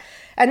about that.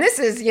 And this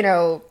is,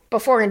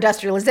 before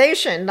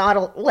industrialization,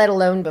 let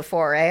alone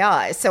before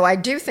AI. So I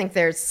do think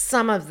there's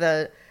some of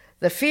the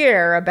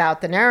fear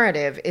about the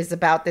narrative is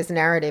about this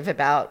narrative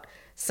about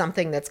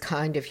something that's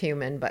kind of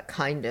human but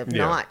kind of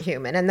not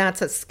human. And that's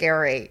just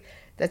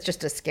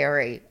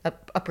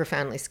a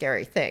profoundly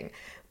scary thing.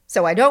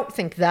 So I don't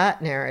think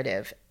that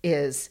narrative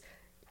has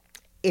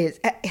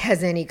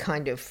any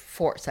kind of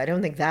force. I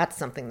don't think that's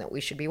something that we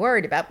should be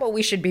worried about, but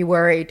we should be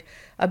worried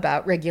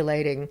about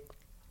regulating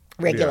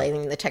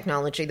the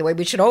technology the way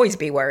we should always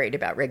be worried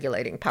about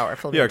regulating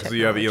powerful new because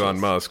you have technologies. Elon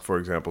Musk, for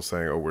example,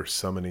 saying, "Oh, we're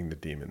summoning the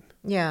demon."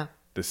 Yeah.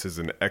 This is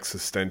an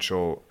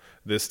existential.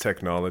 This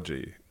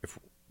technology,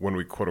 when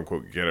we quote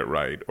unquote get it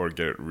right or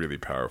get it really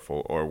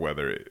powerful, or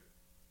whether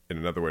in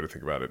another way to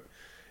think about it,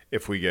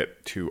 if we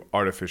get to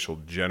artificial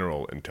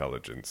general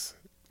intelligence,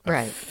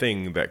 a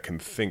thing that can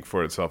think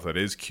for itself, that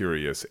is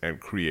curious and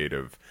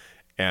creative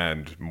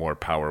and more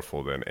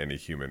powerful than any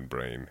human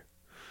brain,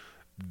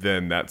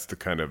 then that's the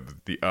kind of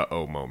the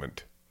uh-oh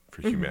moment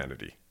for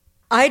humanity.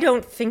 I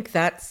don't think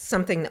that's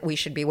something that we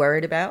should be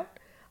worried about.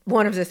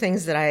 One of the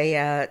things that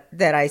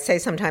I say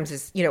sometimes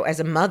is, as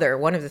a mother,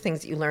 one of the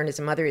things that you learn as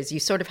a mother is you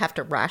sort of have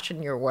to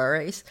ration your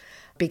worries,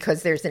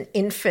 because there's an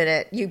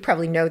infinite, you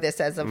probably know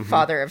this as a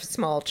father of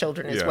small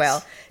children as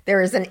well,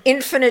 there is an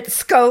infinite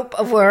scope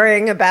of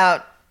worrying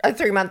about a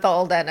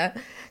 3-month-old.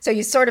 So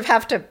you sort of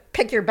have to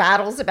pick your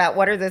battles about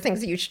what are the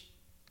things that you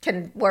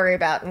can worry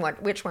about and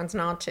which ones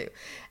not to.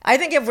 I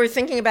think if we're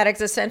thinking about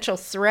existential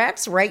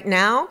threats right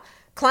now,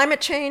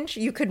 climate change,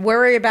 you could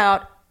worry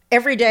about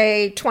every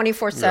day,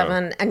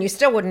 24/7, and you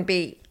still wouldn't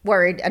be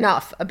worried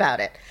enough about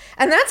it.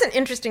 And that's an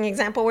interesting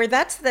example where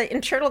that's the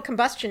internal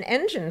combustion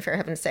engine, for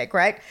heaven's sake,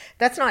 right?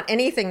 That's not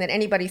anything that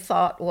anybody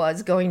thought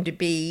was going to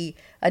be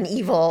an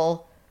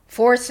evil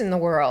force in the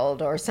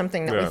world or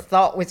something that we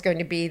thought was going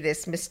to be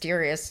this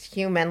mysterious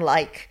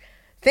human-like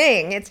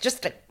thing. It's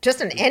just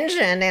an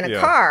engine in a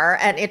car,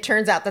 and it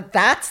turns out that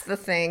that's the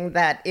thing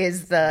that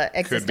is the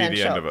existential, could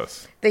be the end of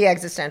us. The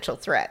existential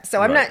threat.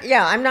 So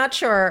I'm not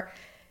sure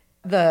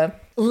the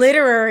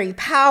literary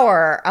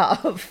power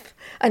of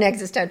an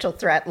existential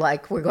threat,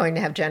 like we're going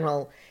to have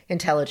general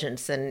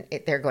intelligence and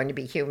they're going to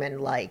be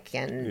human-like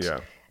and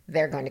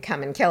they're going to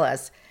come and kill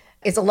us,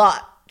 is a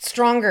lot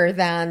stronger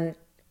than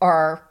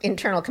our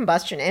internal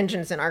combustion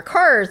engines in our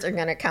cars are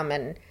going to come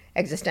and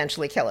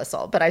existentially kill us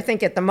all. But I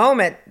think at the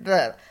moment,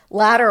 the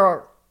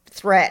latter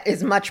threat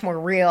is much more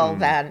real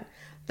than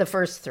the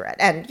first threat.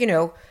 And,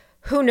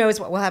 who knows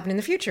what will happen in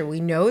the future? We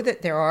know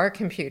that there are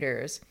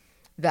computers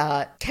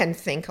that can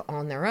think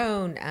on their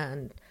own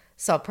and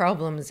solve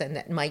problems, and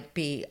that might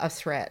be a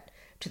threat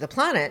to the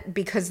planet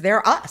because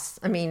they're us.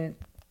 I mean,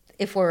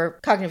 if we're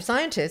cognitive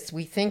scientists,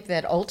 we think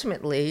that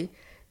ultimately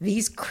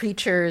these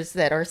creatures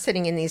that are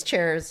sitting in these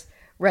chairs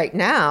right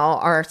now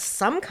are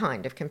some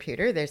kind of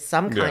computer. There's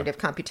some kind of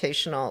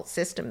computational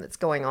system that's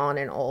going on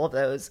in all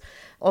those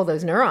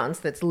neurons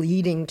that's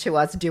leading to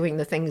us doing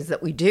the things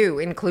that we do,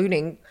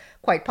 including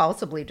quite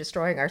possibly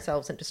destroying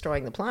ourselves and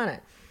destroying the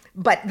planet.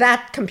 But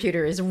that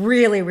computer is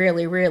really,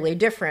 really, really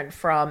different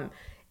from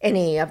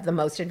any of the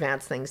most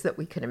advanced things that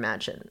we can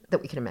imagine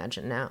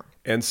now.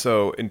 And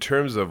so in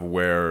terms of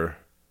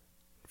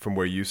from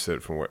where you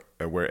sit, from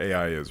where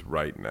AI is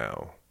right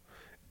now,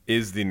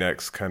 is the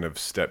next kind of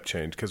step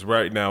change? Because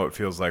right now it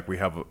feels like we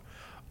have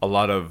a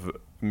lot of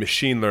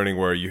machine learning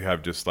where you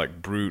have just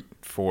like brute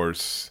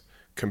force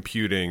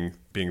computing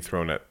being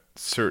thrown at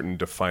certain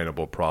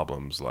definable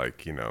problems,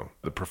 like,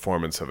 the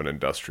performance of an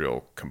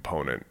industrial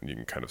component. You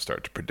can kind of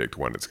start to predict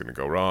when it's going to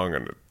go wrong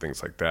and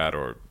things like that,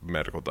 or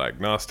medical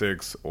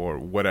diagnostics or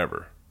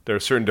whatever. There are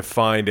certain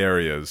defined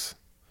areas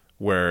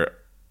where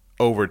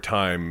over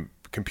time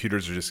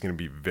computers are just going to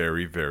be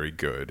very, very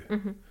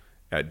good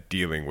at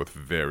dealing with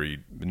very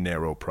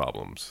narrow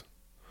problems.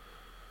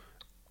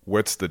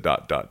 What's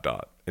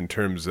the ... in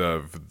terms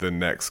of the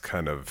next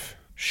kind of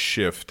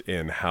shift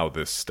in how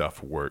this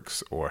stuff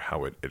works or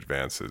how it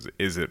advances?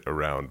 Is it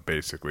around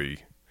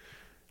basically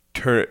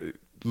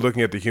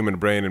looking at the human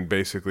brain and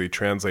basically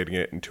translating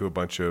it into a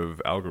bunch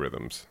of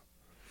algorithms?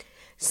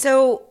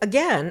 So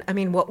again, I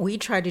mean, what we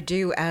try to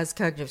do as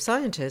cognitive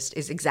scientists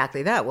is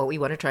exactly that. What we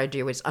want to try to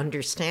do is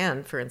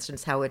understand, for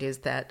instance, how it is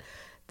that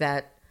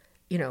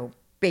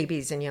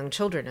babies and young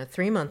children, a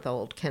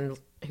 3-month-old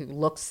who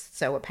looks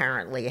so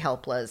apparently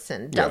helpless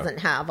and doesn't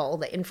have all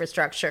the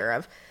infrastructure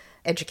of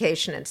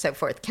education and so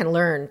forth, can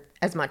learn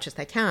as much as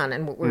they can.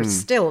 And we're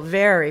still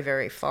very,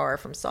 very far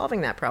from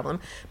solving that problem.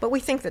 But we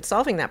think that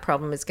solving that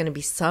problem is going to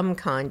be some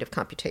kind of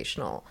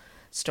computational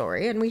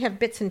story. And we have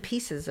bits and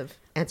pieces of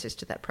answers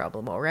to that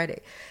problem already.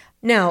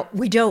 Now,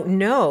 we don't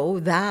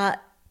know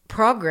that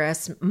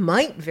progress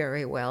might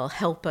very well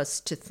help us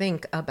to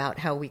think about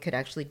how we could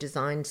actually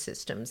design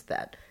systems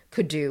that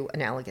could do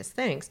analogous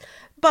things.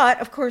 But,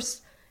 of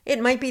course, it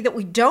might be that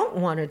we don't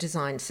want to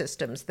design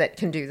systems that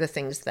can do the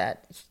things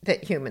that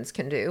humans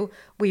can do.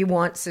 We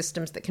want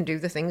systems that can do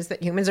the things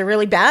that humans are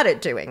really bad at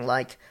doing,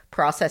 like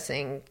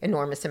processing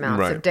enormous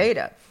amounts of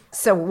data.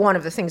 So one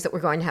of the things that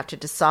we're going to have to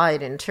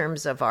decide in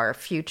terms of our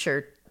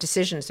future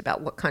decisions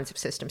about what kinds of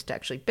systems to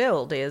actually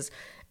build is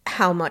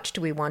how much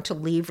do we want to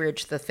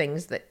leverage the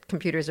things that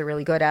computers are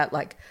really good at,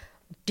 like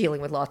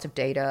dealing with lots of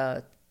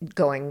data,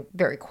 going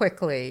very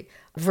quickly,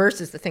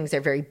 versus the things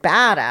they're very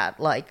bad at,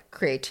 like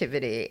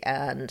creativity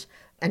and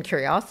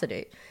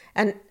curiosity.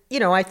 And,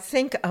 I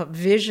think a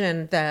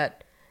vision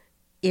that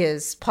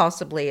is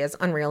possibly as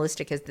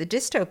unrealistic as the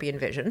dystopian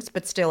visions,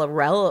 but still a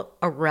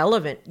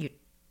relevant,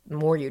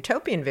 more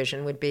utopian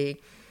vision would be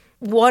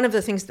one of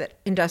the things that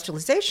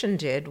industrialization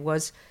did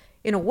was,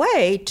 in a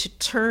way, to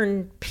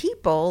turn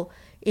people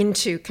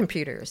into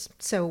computers.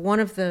 So one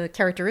of the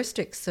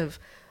characteristics of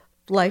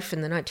life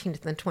in the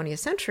 19th and 20th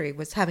century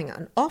was having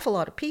an awful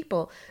lot of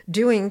people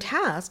doing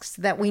tasks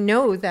that we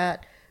know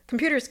that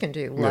computers can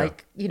do,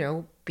 like,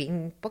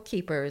 being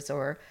bookkeepers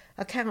or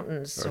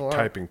accountants or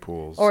typing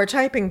pools.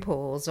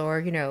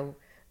 Or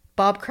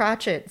Bob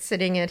Cratchit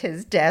sitting at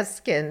his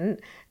desk and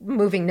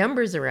moving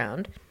numbers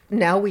around.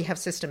 Now we have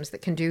systems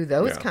that can do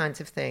those kinds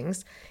of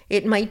things.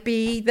 It might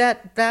be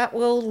that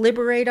will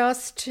liberate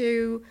us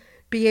to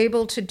be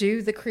able to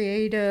do the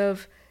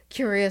creative,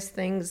 curious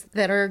things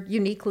that are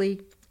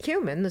uniquely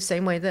human, the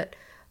same way that,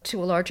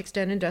 to a large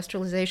extent,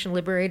 industrialization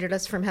liberated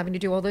us from having to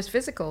do all those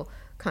physical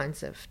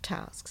kinds of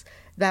tasks.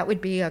 That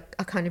would be a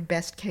kind of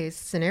best case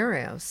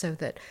scenario, so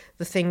that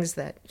the things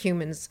that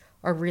humans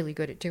are really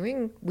good at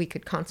doing, we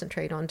could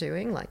concentrate on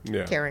doing, like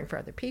caring for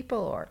other people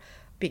or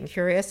being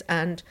curious,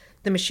 and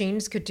the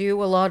machines could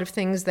do a lot of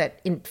things that,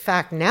 in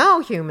fact,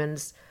 now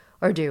humans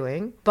are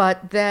doing,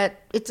 but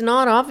that it's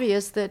not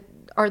obvious that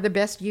are the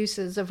best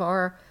uses of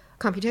our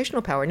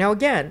computational power. Now,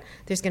 again,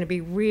 there's going to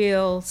be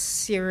real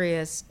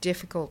serious,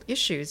 difficult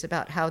issues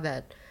about how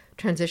that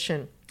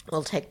transition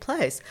will take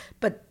place,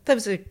 but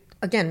those are,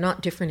 again,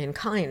 not different in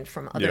kind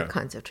from other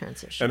kinds of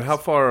transitions. And how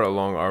far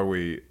along are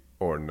we,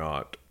 or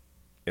not,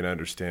 in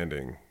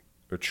understanding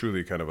or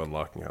truly kind of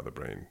unlocking how the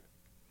brain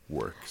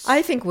works?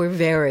 I think we're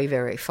very,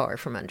 very far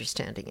from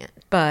understanding it,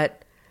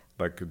 but...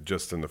 Like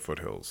just in the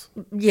foothills.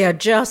 Yeah,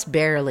 just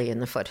barely in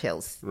the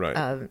foothills.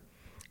 Right.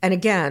 And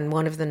again,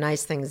 one of the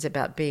nice things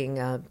about being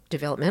a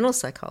developmental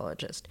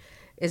psychologist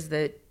is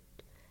that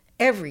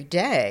every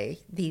day,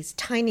 these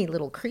tiny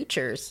little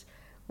creatures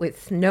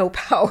with no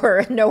power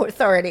and no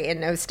authority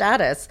and no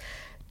status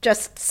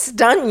just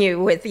stun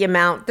you with the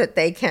amount that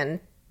they can,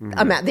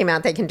 the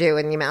amount they can do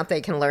and the amount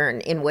they can learn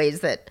in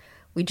ways that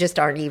we just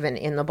aren't even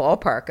in the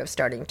ballpark of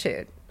starting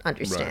to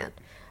understand. Right.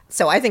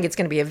 So I think it's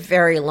going to be a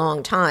very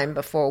long time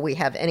before we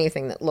have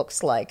anything that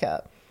looks like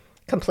a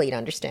complete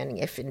understanding,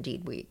 if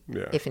indeed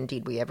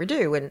we ever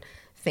do. And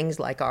things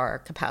like our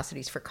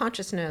capacities for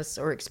consciousness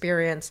or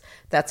experience,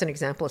 that's an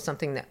example of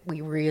something that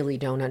we really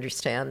don't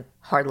understand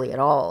hardly at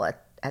all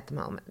at the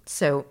moment.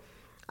 So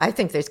I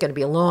think there's going to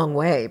be a long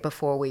way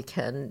before we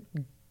can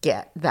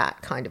get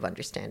that kind of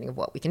understanding of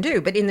what we can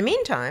do. But in the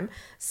meantime,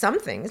 some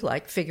things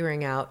like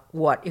figuring out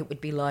what it would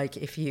be like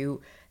if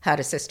you had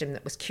a system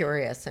that was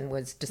curious and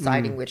was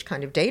deciding which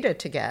kind of data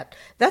to get,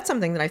 that's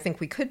something that I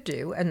think we could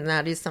do, and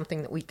that is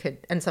something that we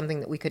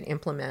could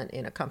implement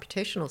in a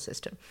computational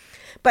system.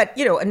 But,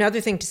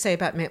 another thing to say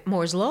about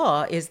Moore's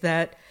law is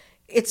that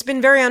it's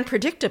been very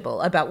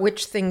unpredictable about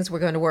which things were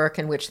going to work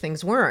and which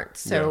things weren't.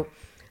 So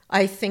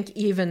I think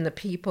even the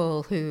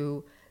people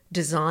who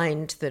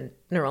designed the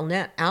neural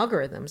net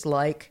algorithms,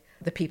 like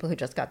the people who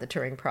just got the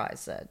Turing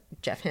Prize,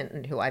 Geoff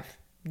Hinton, who I've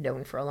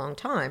known for a long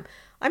time,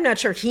 I'm not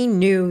sure he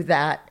knew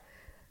that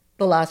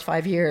the last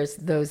 5 years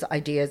those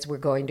ideas were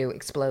going to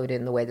explode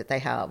in the way that they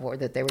have, or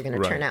that they were going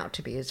to turn out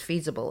to be as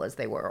feasible as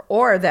they were,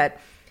 or that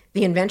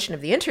the invention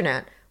of the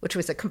internet, which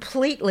was a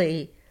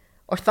completely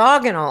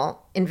orthogonal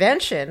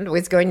invention,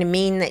 was going to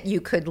mean that you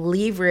could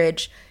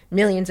leverage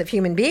millions of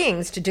human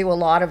beings to do a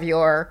lot of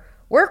your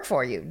work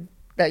for you.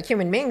 The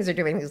human beings are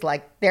doing things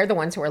like, they're the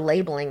ones who are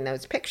labeling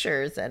those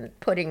pictures and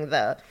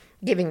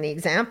giving the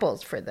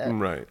examples for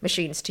the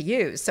machines to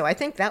use. So I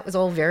think that was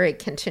all very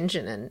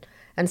contingent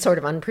and sort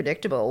of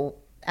unpredictable.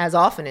 As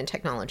often in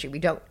technology, we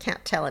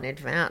can't tell in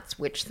advance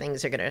which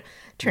things are going to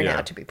turn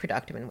out to be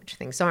productive and which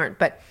things aren't.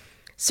 But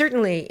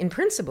certainly in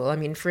principle, I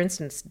mean, for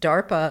instance,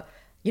 DARPA,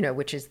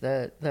 which is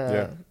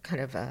the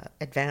kind of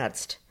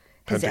advanced...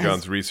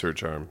 Pentagon's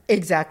research arm.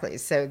 Exactly.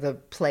 So the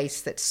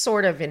place that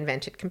sort of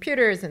invented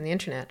computers and the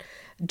internet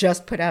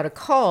just put out a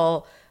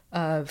call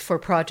for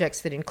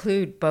projects that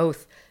include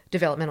both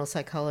developmental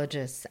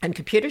psychologists and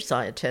computer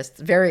scientists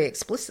very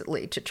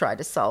explicitly to try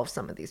to solve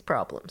some of these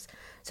problems.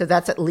 So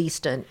that's at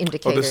least an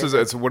indicator.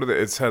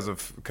 It has a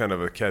kind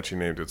of a catchy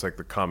name to it. It's like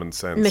the common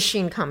sense.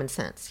 Machine common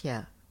sense,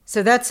 yeah.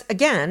 So that's,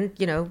 again,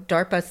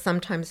 DARPA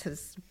sometimes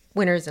has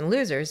winners and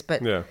losers,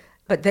 but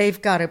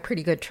they've got a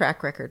pretty good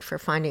track record for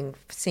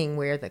seeing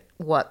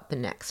what the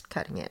next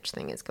cutting edge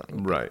thing is going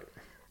to be. Right.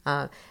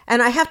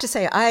 And I have to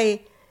say,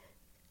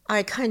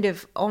 I kind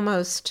of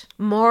almost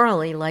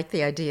morally like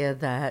the idea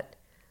that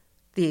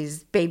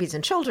these babies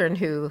and children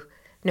who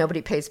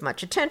nobody pays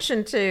much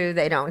attention to,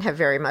 they don't have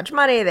very much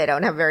money, they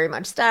don't have very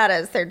much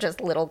status, they're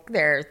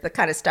the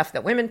kind of stuff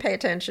that women pay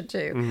attention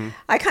to. Mm-hmm.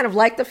 I kind of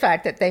like the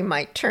fact that they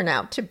might turn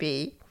out to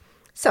be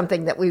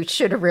something that we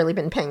should have really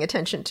been paying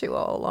attention to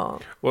all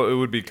along. Well, it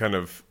would be kind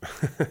of,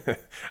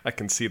 I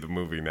can see the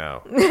movie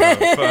now, of,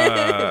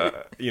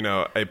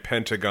 a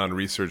Pentagon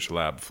research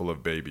lab full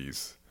of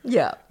babies.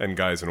 Yeah. And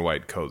guys in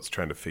white coats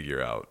trying to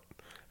figure out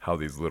how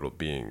these little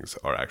beings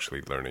are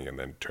actually learning and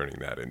then turning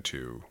that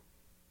into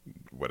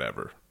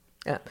whatever.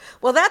 Yeah.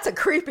 Well, that's a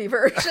creepy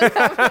version of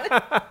it.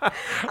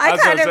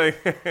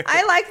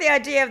 I like the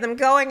idea of them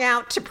going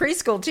out to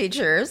preschool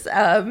teachers,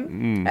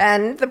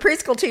 and the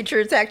preschool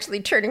teachers actually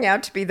turning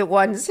out to be the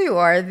ones who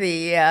are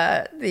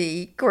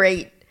the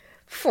great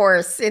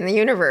force in the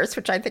universe,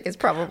 which I think is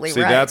probably right.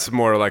 See, that's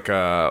more like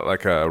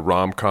a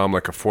rom-com,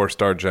 like a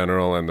 4-star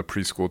general and the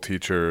preschool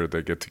teacher.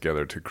 They get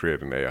together to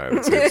create an AI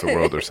that saves the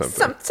world or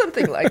something.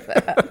 Something like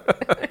that.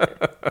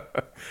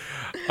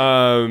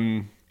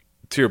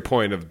 To your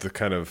point of the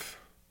kind of,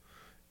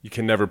 you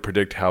can never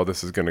predict how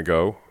this is going to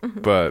go,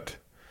 but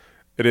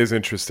it is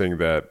interesting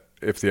that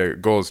if the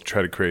goal is to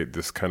try to create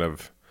this kind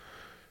of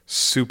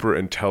super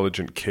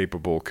intelligent,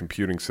 capable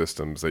computing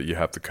systems, that you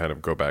have to kind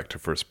of go back to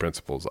first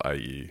principles,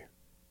 i.e.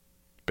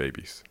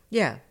 babies.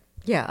 Yeah.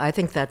 I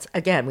think that's,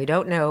 again, we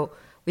don't know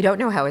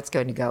how it's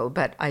going to go,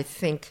 but I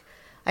think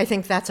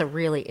that's a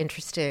really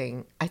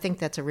interesting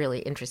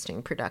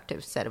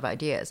productive set of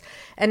ideas.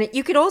 And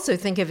you could also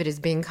think of it as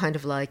being kind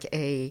of like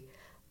a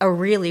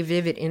really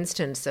vivid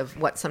instance of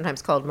what's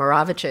sometimes called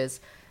Morovich's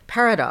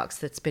paradox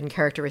that's been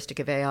characteristic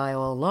of AI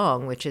all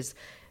along, which is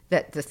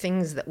that the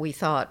things that we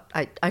thought,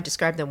 I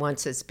described them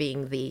once as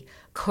being the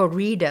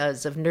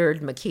corridas of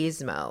nerd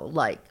machismo,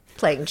 like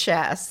playing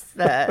chess,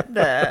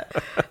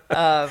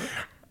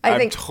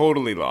 I'm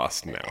totally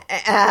lost now.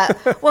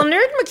 Well,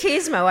 nerd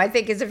machismo, I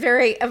think, is a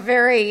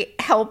very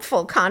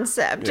helpful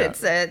concept.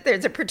 Yeah.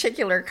 There's a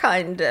particular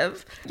kind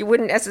of, you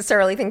wouldn't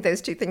necessarily think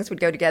those two things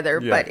would go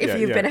together, but if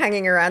you've been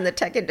hanging around the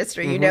tech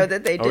industry, you know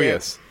that they do. Oh,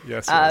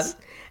 yes.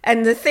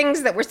 And the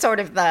things that were sort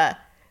of the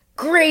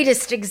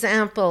greatest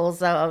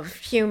examples of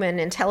human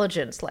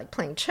intelligence, like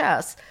playing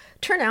chess,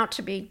 turn out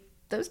to be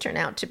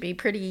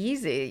pretty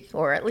easy,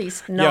 or at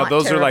least not. Yeah,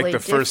 those are like the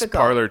difficult. First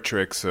parlor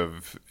tricks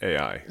of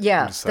AI.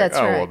 Yeah, just like,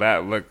 that's right. Well,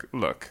 that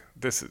look.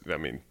 This is. I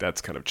mean, that's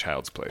kind of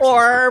child's play.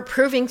 Or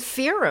proving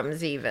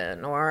theorems,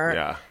 even,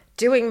 or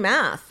doing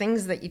math,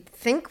 things that you'd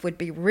think would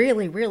be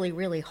really, really,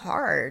 really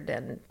hard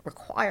and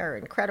require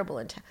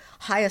incredible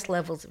highest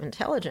levels of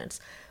intelligence.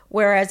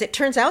 Whereas it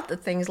turns out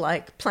that things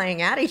like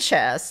playing Addy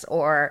chess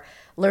or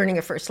learning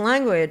a first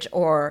language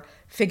or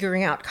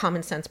figuring out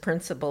common sense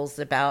principles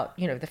about,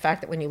 the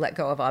fact that when you let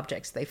go of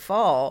objects, they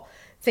fall,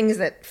 things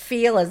that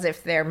feel as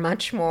if they're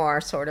much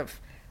more sort of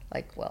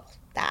like, well,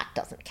 that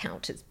doesn't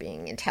count as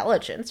being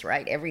intelligence,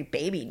 right? Every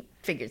baby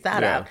figures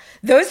that out.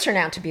 Those turn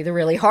out to be the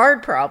really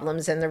hard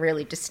problems and the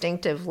really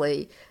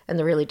distinctively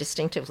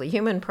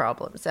human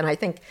problems. And I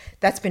think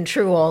that's been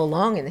true all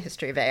along in the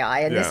history of AI.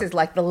 And this is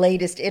like the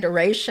latest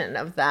iteration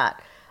of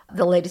that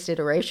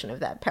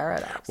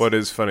paradox. Well, it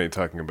is funny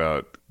talking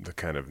about the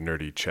kind of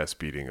nerdy chess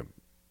beating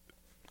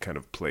kind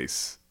of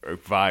place or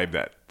vibe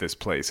that this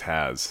place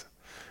has.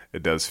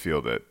 It does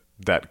feel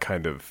that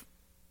kind of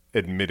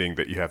admitting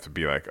that you have to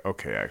be like,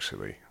 okay,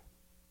 actually,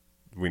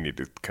 we need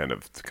to kind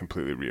of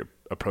completely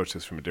approach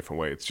this from a different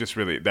way. It's just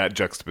really that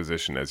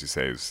juxtaposition, as you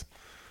say, is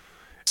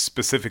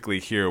specifically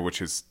here, which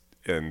is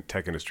in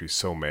tech industry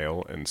so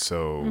male and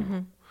so,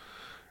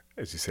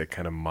 as you say,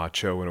 kind of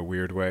macho in a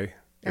weird way.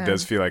 It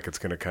does feel like it's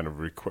going to kind of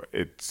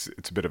it's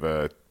a bit of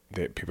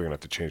people are going to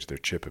have to change their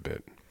chip a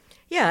bit.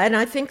 Yeah, and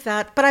I think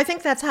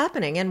that's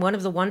happening. And one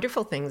of the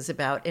wonderful things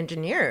about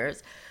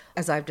engineers,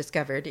 as I've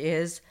discovered,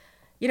 is,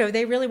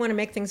 they really want to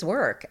make things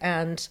work.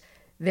 And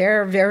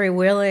they're very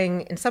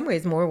willing, in some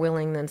ways more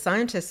willing than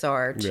scientists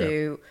are,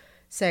 to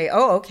say,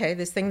 oh, okay,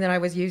 this thing that I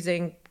was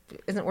using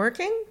isn't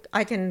working.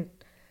 I can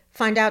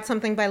find out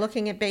something by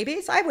looking at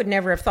babies. I would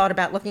never have thought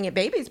about looking at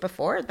babies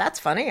before. That's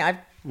funny. I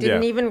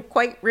didn't even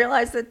quite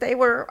realize that they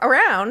were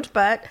around,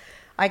 but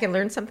I can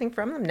learn something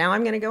from them. Now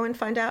I'm going to go and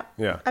find out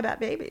about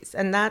babies.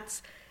 And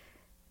that's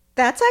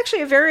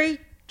actually a very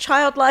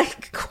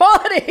childlike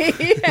quality.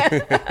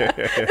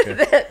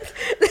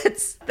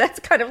 That's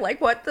kind of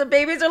like what the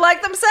babies are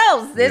like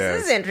themselves.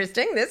 This is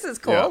interesting. This is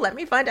cool. Let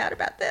me find out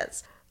about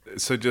this.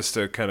 So just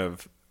to kind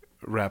of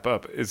wrap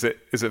up, is it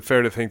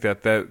fair to think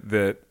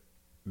that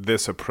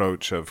this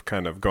approach of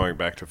kind of going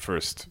back to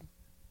first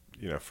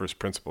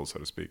principles, so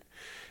to speak,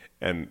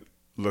 and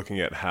looking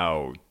at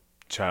how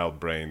child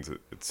brains,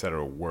 et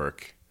cetera,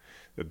 work,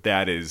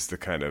 that is the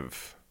kind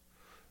of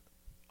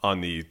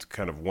on the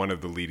kind of one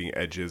of the leading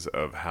edges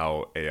of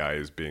how AI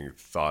is being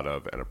thought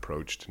of and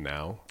approached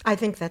now? I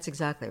think that's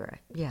exactly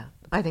right. Yeah,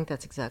 I think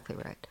that's exactly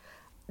right.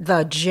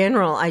 The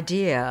general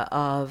idea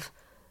of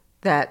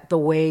that the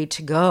way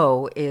to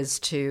go is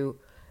to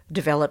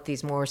develop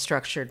these more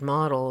structured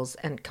models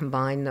and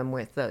combine them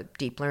with the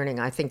deep learning.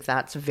 I think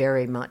that's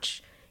very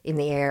much in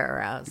the air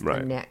as the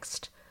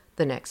next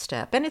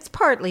step. And it's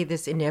partly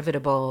this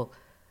inevitable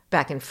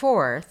back and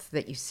forth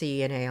that you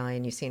see in AI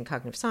and you see in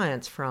cognitive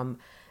science from,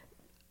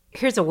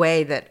 here's a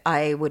way that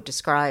I would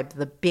describe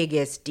one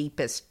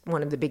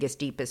of the biggest,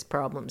 deepest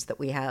problems that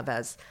we have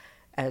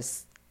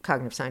as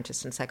cognitive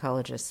scientists and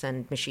psychologists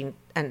and machine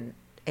and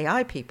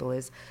AI people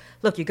is,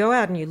 look, you go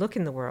out and you look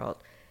in the world,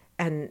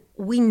 and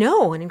we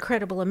know an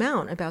incredible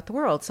amount about the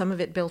world, some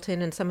of it built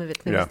in and some of it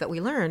things that we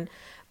learn.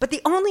 But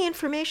the only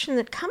information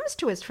that comes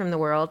to us from the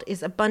world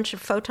is a bunch of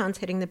photons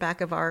hitting the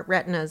back of our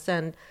retinas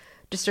and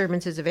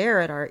disturbances of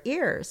air at our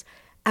ears.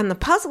 And the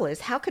puzzle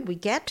is, how could we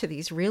get to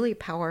these really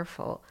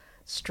powerful,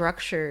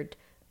 structured,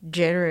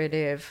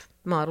 generative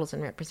models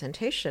and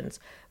representations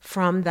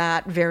from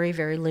that very,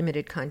 very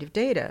limited kind of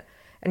data?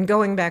 And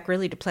going back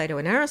really to Plato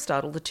and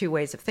Aristotle, the two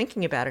ways of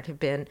thinking about it have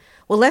been,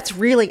 well, let's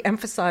really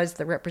emphasize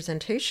the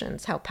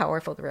representations, how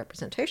powerful the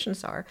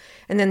representations are.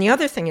 And then the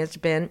other thing has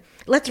been,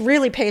 let's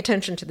really pay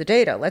attention to the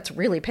data. Let's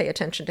really pay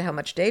attention to how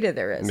much data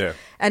there is. Yeah.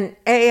 And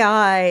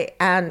AI,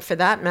 and for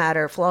that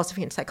matter,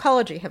 philosophy and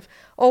psychology have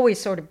always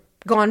sort of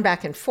gone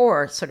back and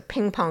forth, sort of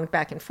ping-ponged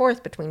back and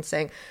forth between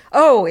saying,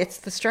 oh, it's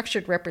the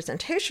structured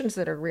representations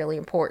that are really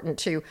important,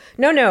 to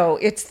no,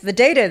 it's the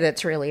data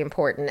that's really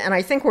important. And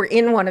I think we're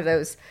in one of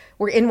those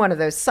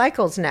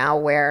cycles now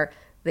where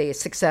the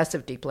success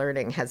of deep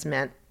learning has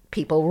meant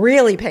people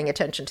really paying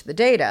attention to the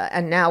data.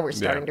 And now we're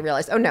starting to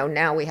realize, oh no,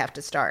 now we have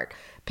to start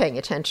paying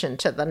attention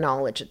to the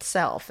knowledge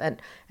itself.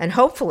 And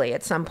hopefully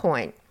at some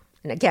point,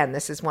 and again,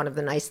 this is one of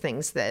the nice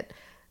things that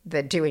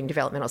doing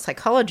developmental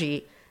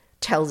psychology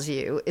tells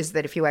you, is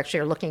that if you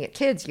actually are looking at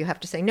kids, you have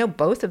to say, no,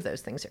 both of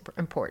those things are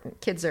important.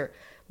 Kids are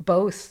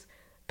both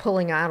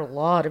pulling out a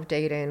lot of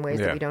data in ways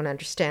that we don't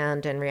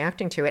understand and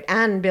reacting to it,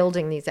 and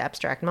building these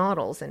abstract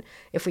models. And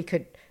if we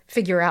could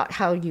figure out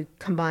how you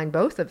combine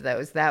both of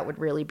those, that would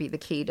really be the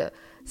key to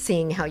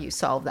seeing how you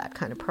solve that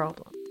kind of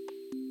problem.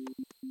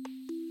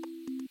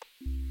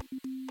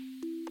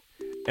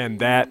 And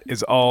that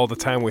is all the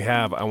time we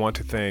have. I want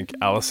to thank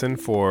Allison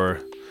for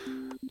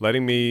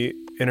letting me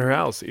in her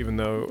house, even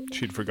though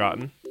she'd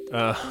forgotten.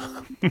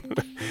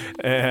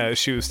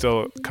 She was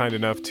still kind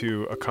enough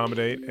to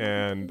accommodate.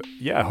 And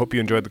yeah, I hope you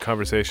enjoyed the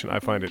conversation. I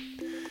find it,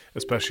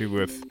 especially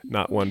with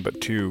not one but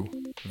two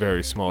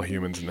very small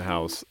humans in the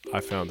house, I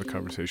found the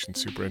conversation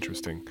super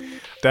interesting.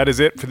 That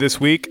is it for this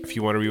week. If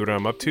you want to read what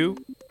I'm up to,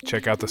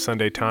 check out the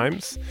Sunday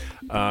Times.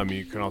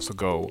 You can also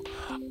go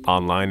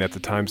online at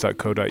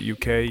thetimes.co.uk.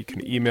 You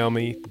can email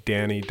me,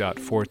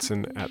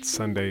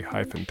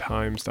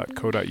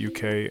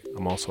 danny.fortson@sunday-times.co.uk.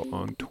 I'm also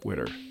on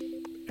Twitter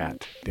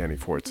at Danny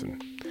Fortson.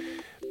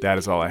 That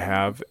is all I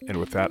have. And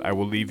with that, I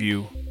will leave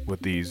you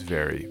with these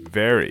very,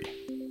 very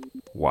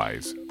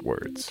wise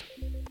words.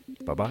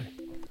 Bye-bye.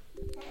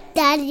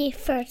 Danny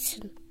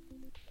Fortson.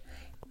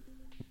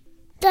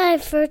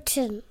 Danny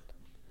Fortson.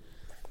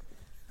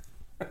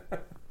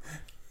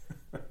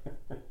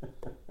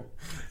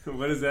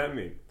 What does that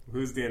mean?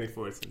 Who's Danny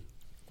Fortson?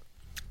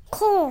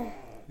 Cool.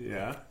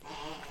 Yeah?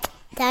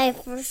 Danny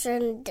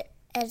Fortson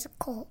is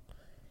cool.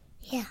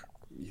 Yeah.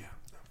 Yeah.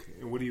 Okay.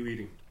 And what are you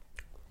eating?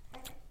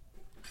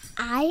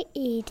 I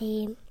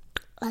eating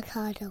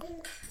avocado.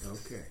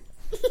 Okay.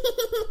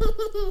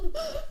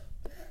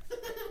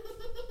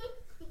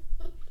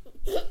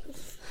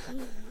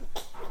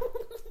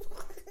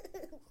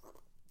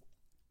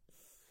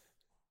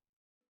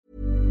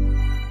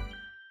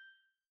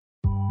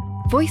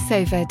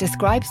 VoiceOver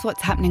describes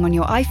what's happening on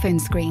your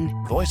iPhone screen,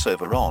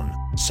 VoiceOver on,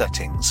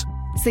 settings,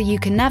 so you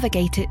can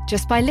navigate it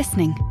just by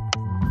listening.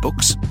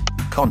 books,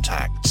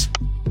 contacts,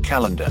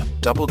 calendar,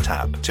 double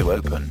tap to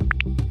open.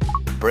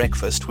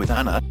 Breakfast with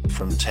Anna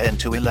from 10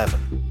 to 11.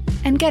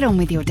 And get on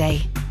with your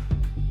day.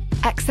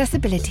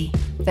 Accessibility.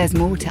 There's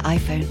more to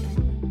iPhone.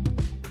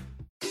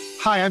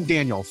 Hi, I'm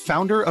Daniel,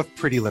 founder of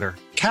Pretty Litter.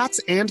 Cats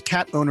and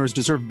cat owners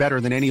deserve better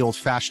than any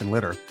old-fashioned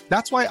litter.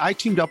 That's why I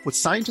teamed up with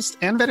scientists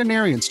and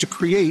veterinarians to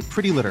create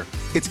Pretty Litter.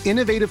 Its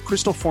innovative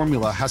crystal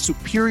formula has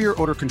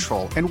superior odor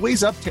control and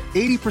weighs up to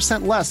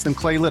 80% less than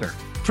clay litter.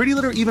 Pretty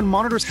Litter even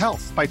monitors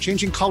health by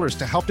changing colors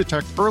to help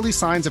detect early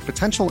signs of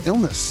potential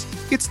illness.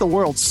 It's the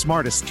world's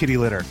smartest kitty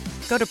litter.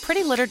 Go to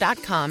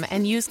prettylitter.com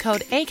and use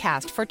code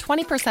ACAST for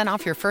 20%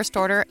 off your first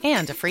order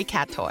and a free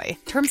cat toy.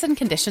 Terms and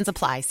conditions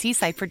apply. See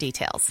site for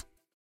details.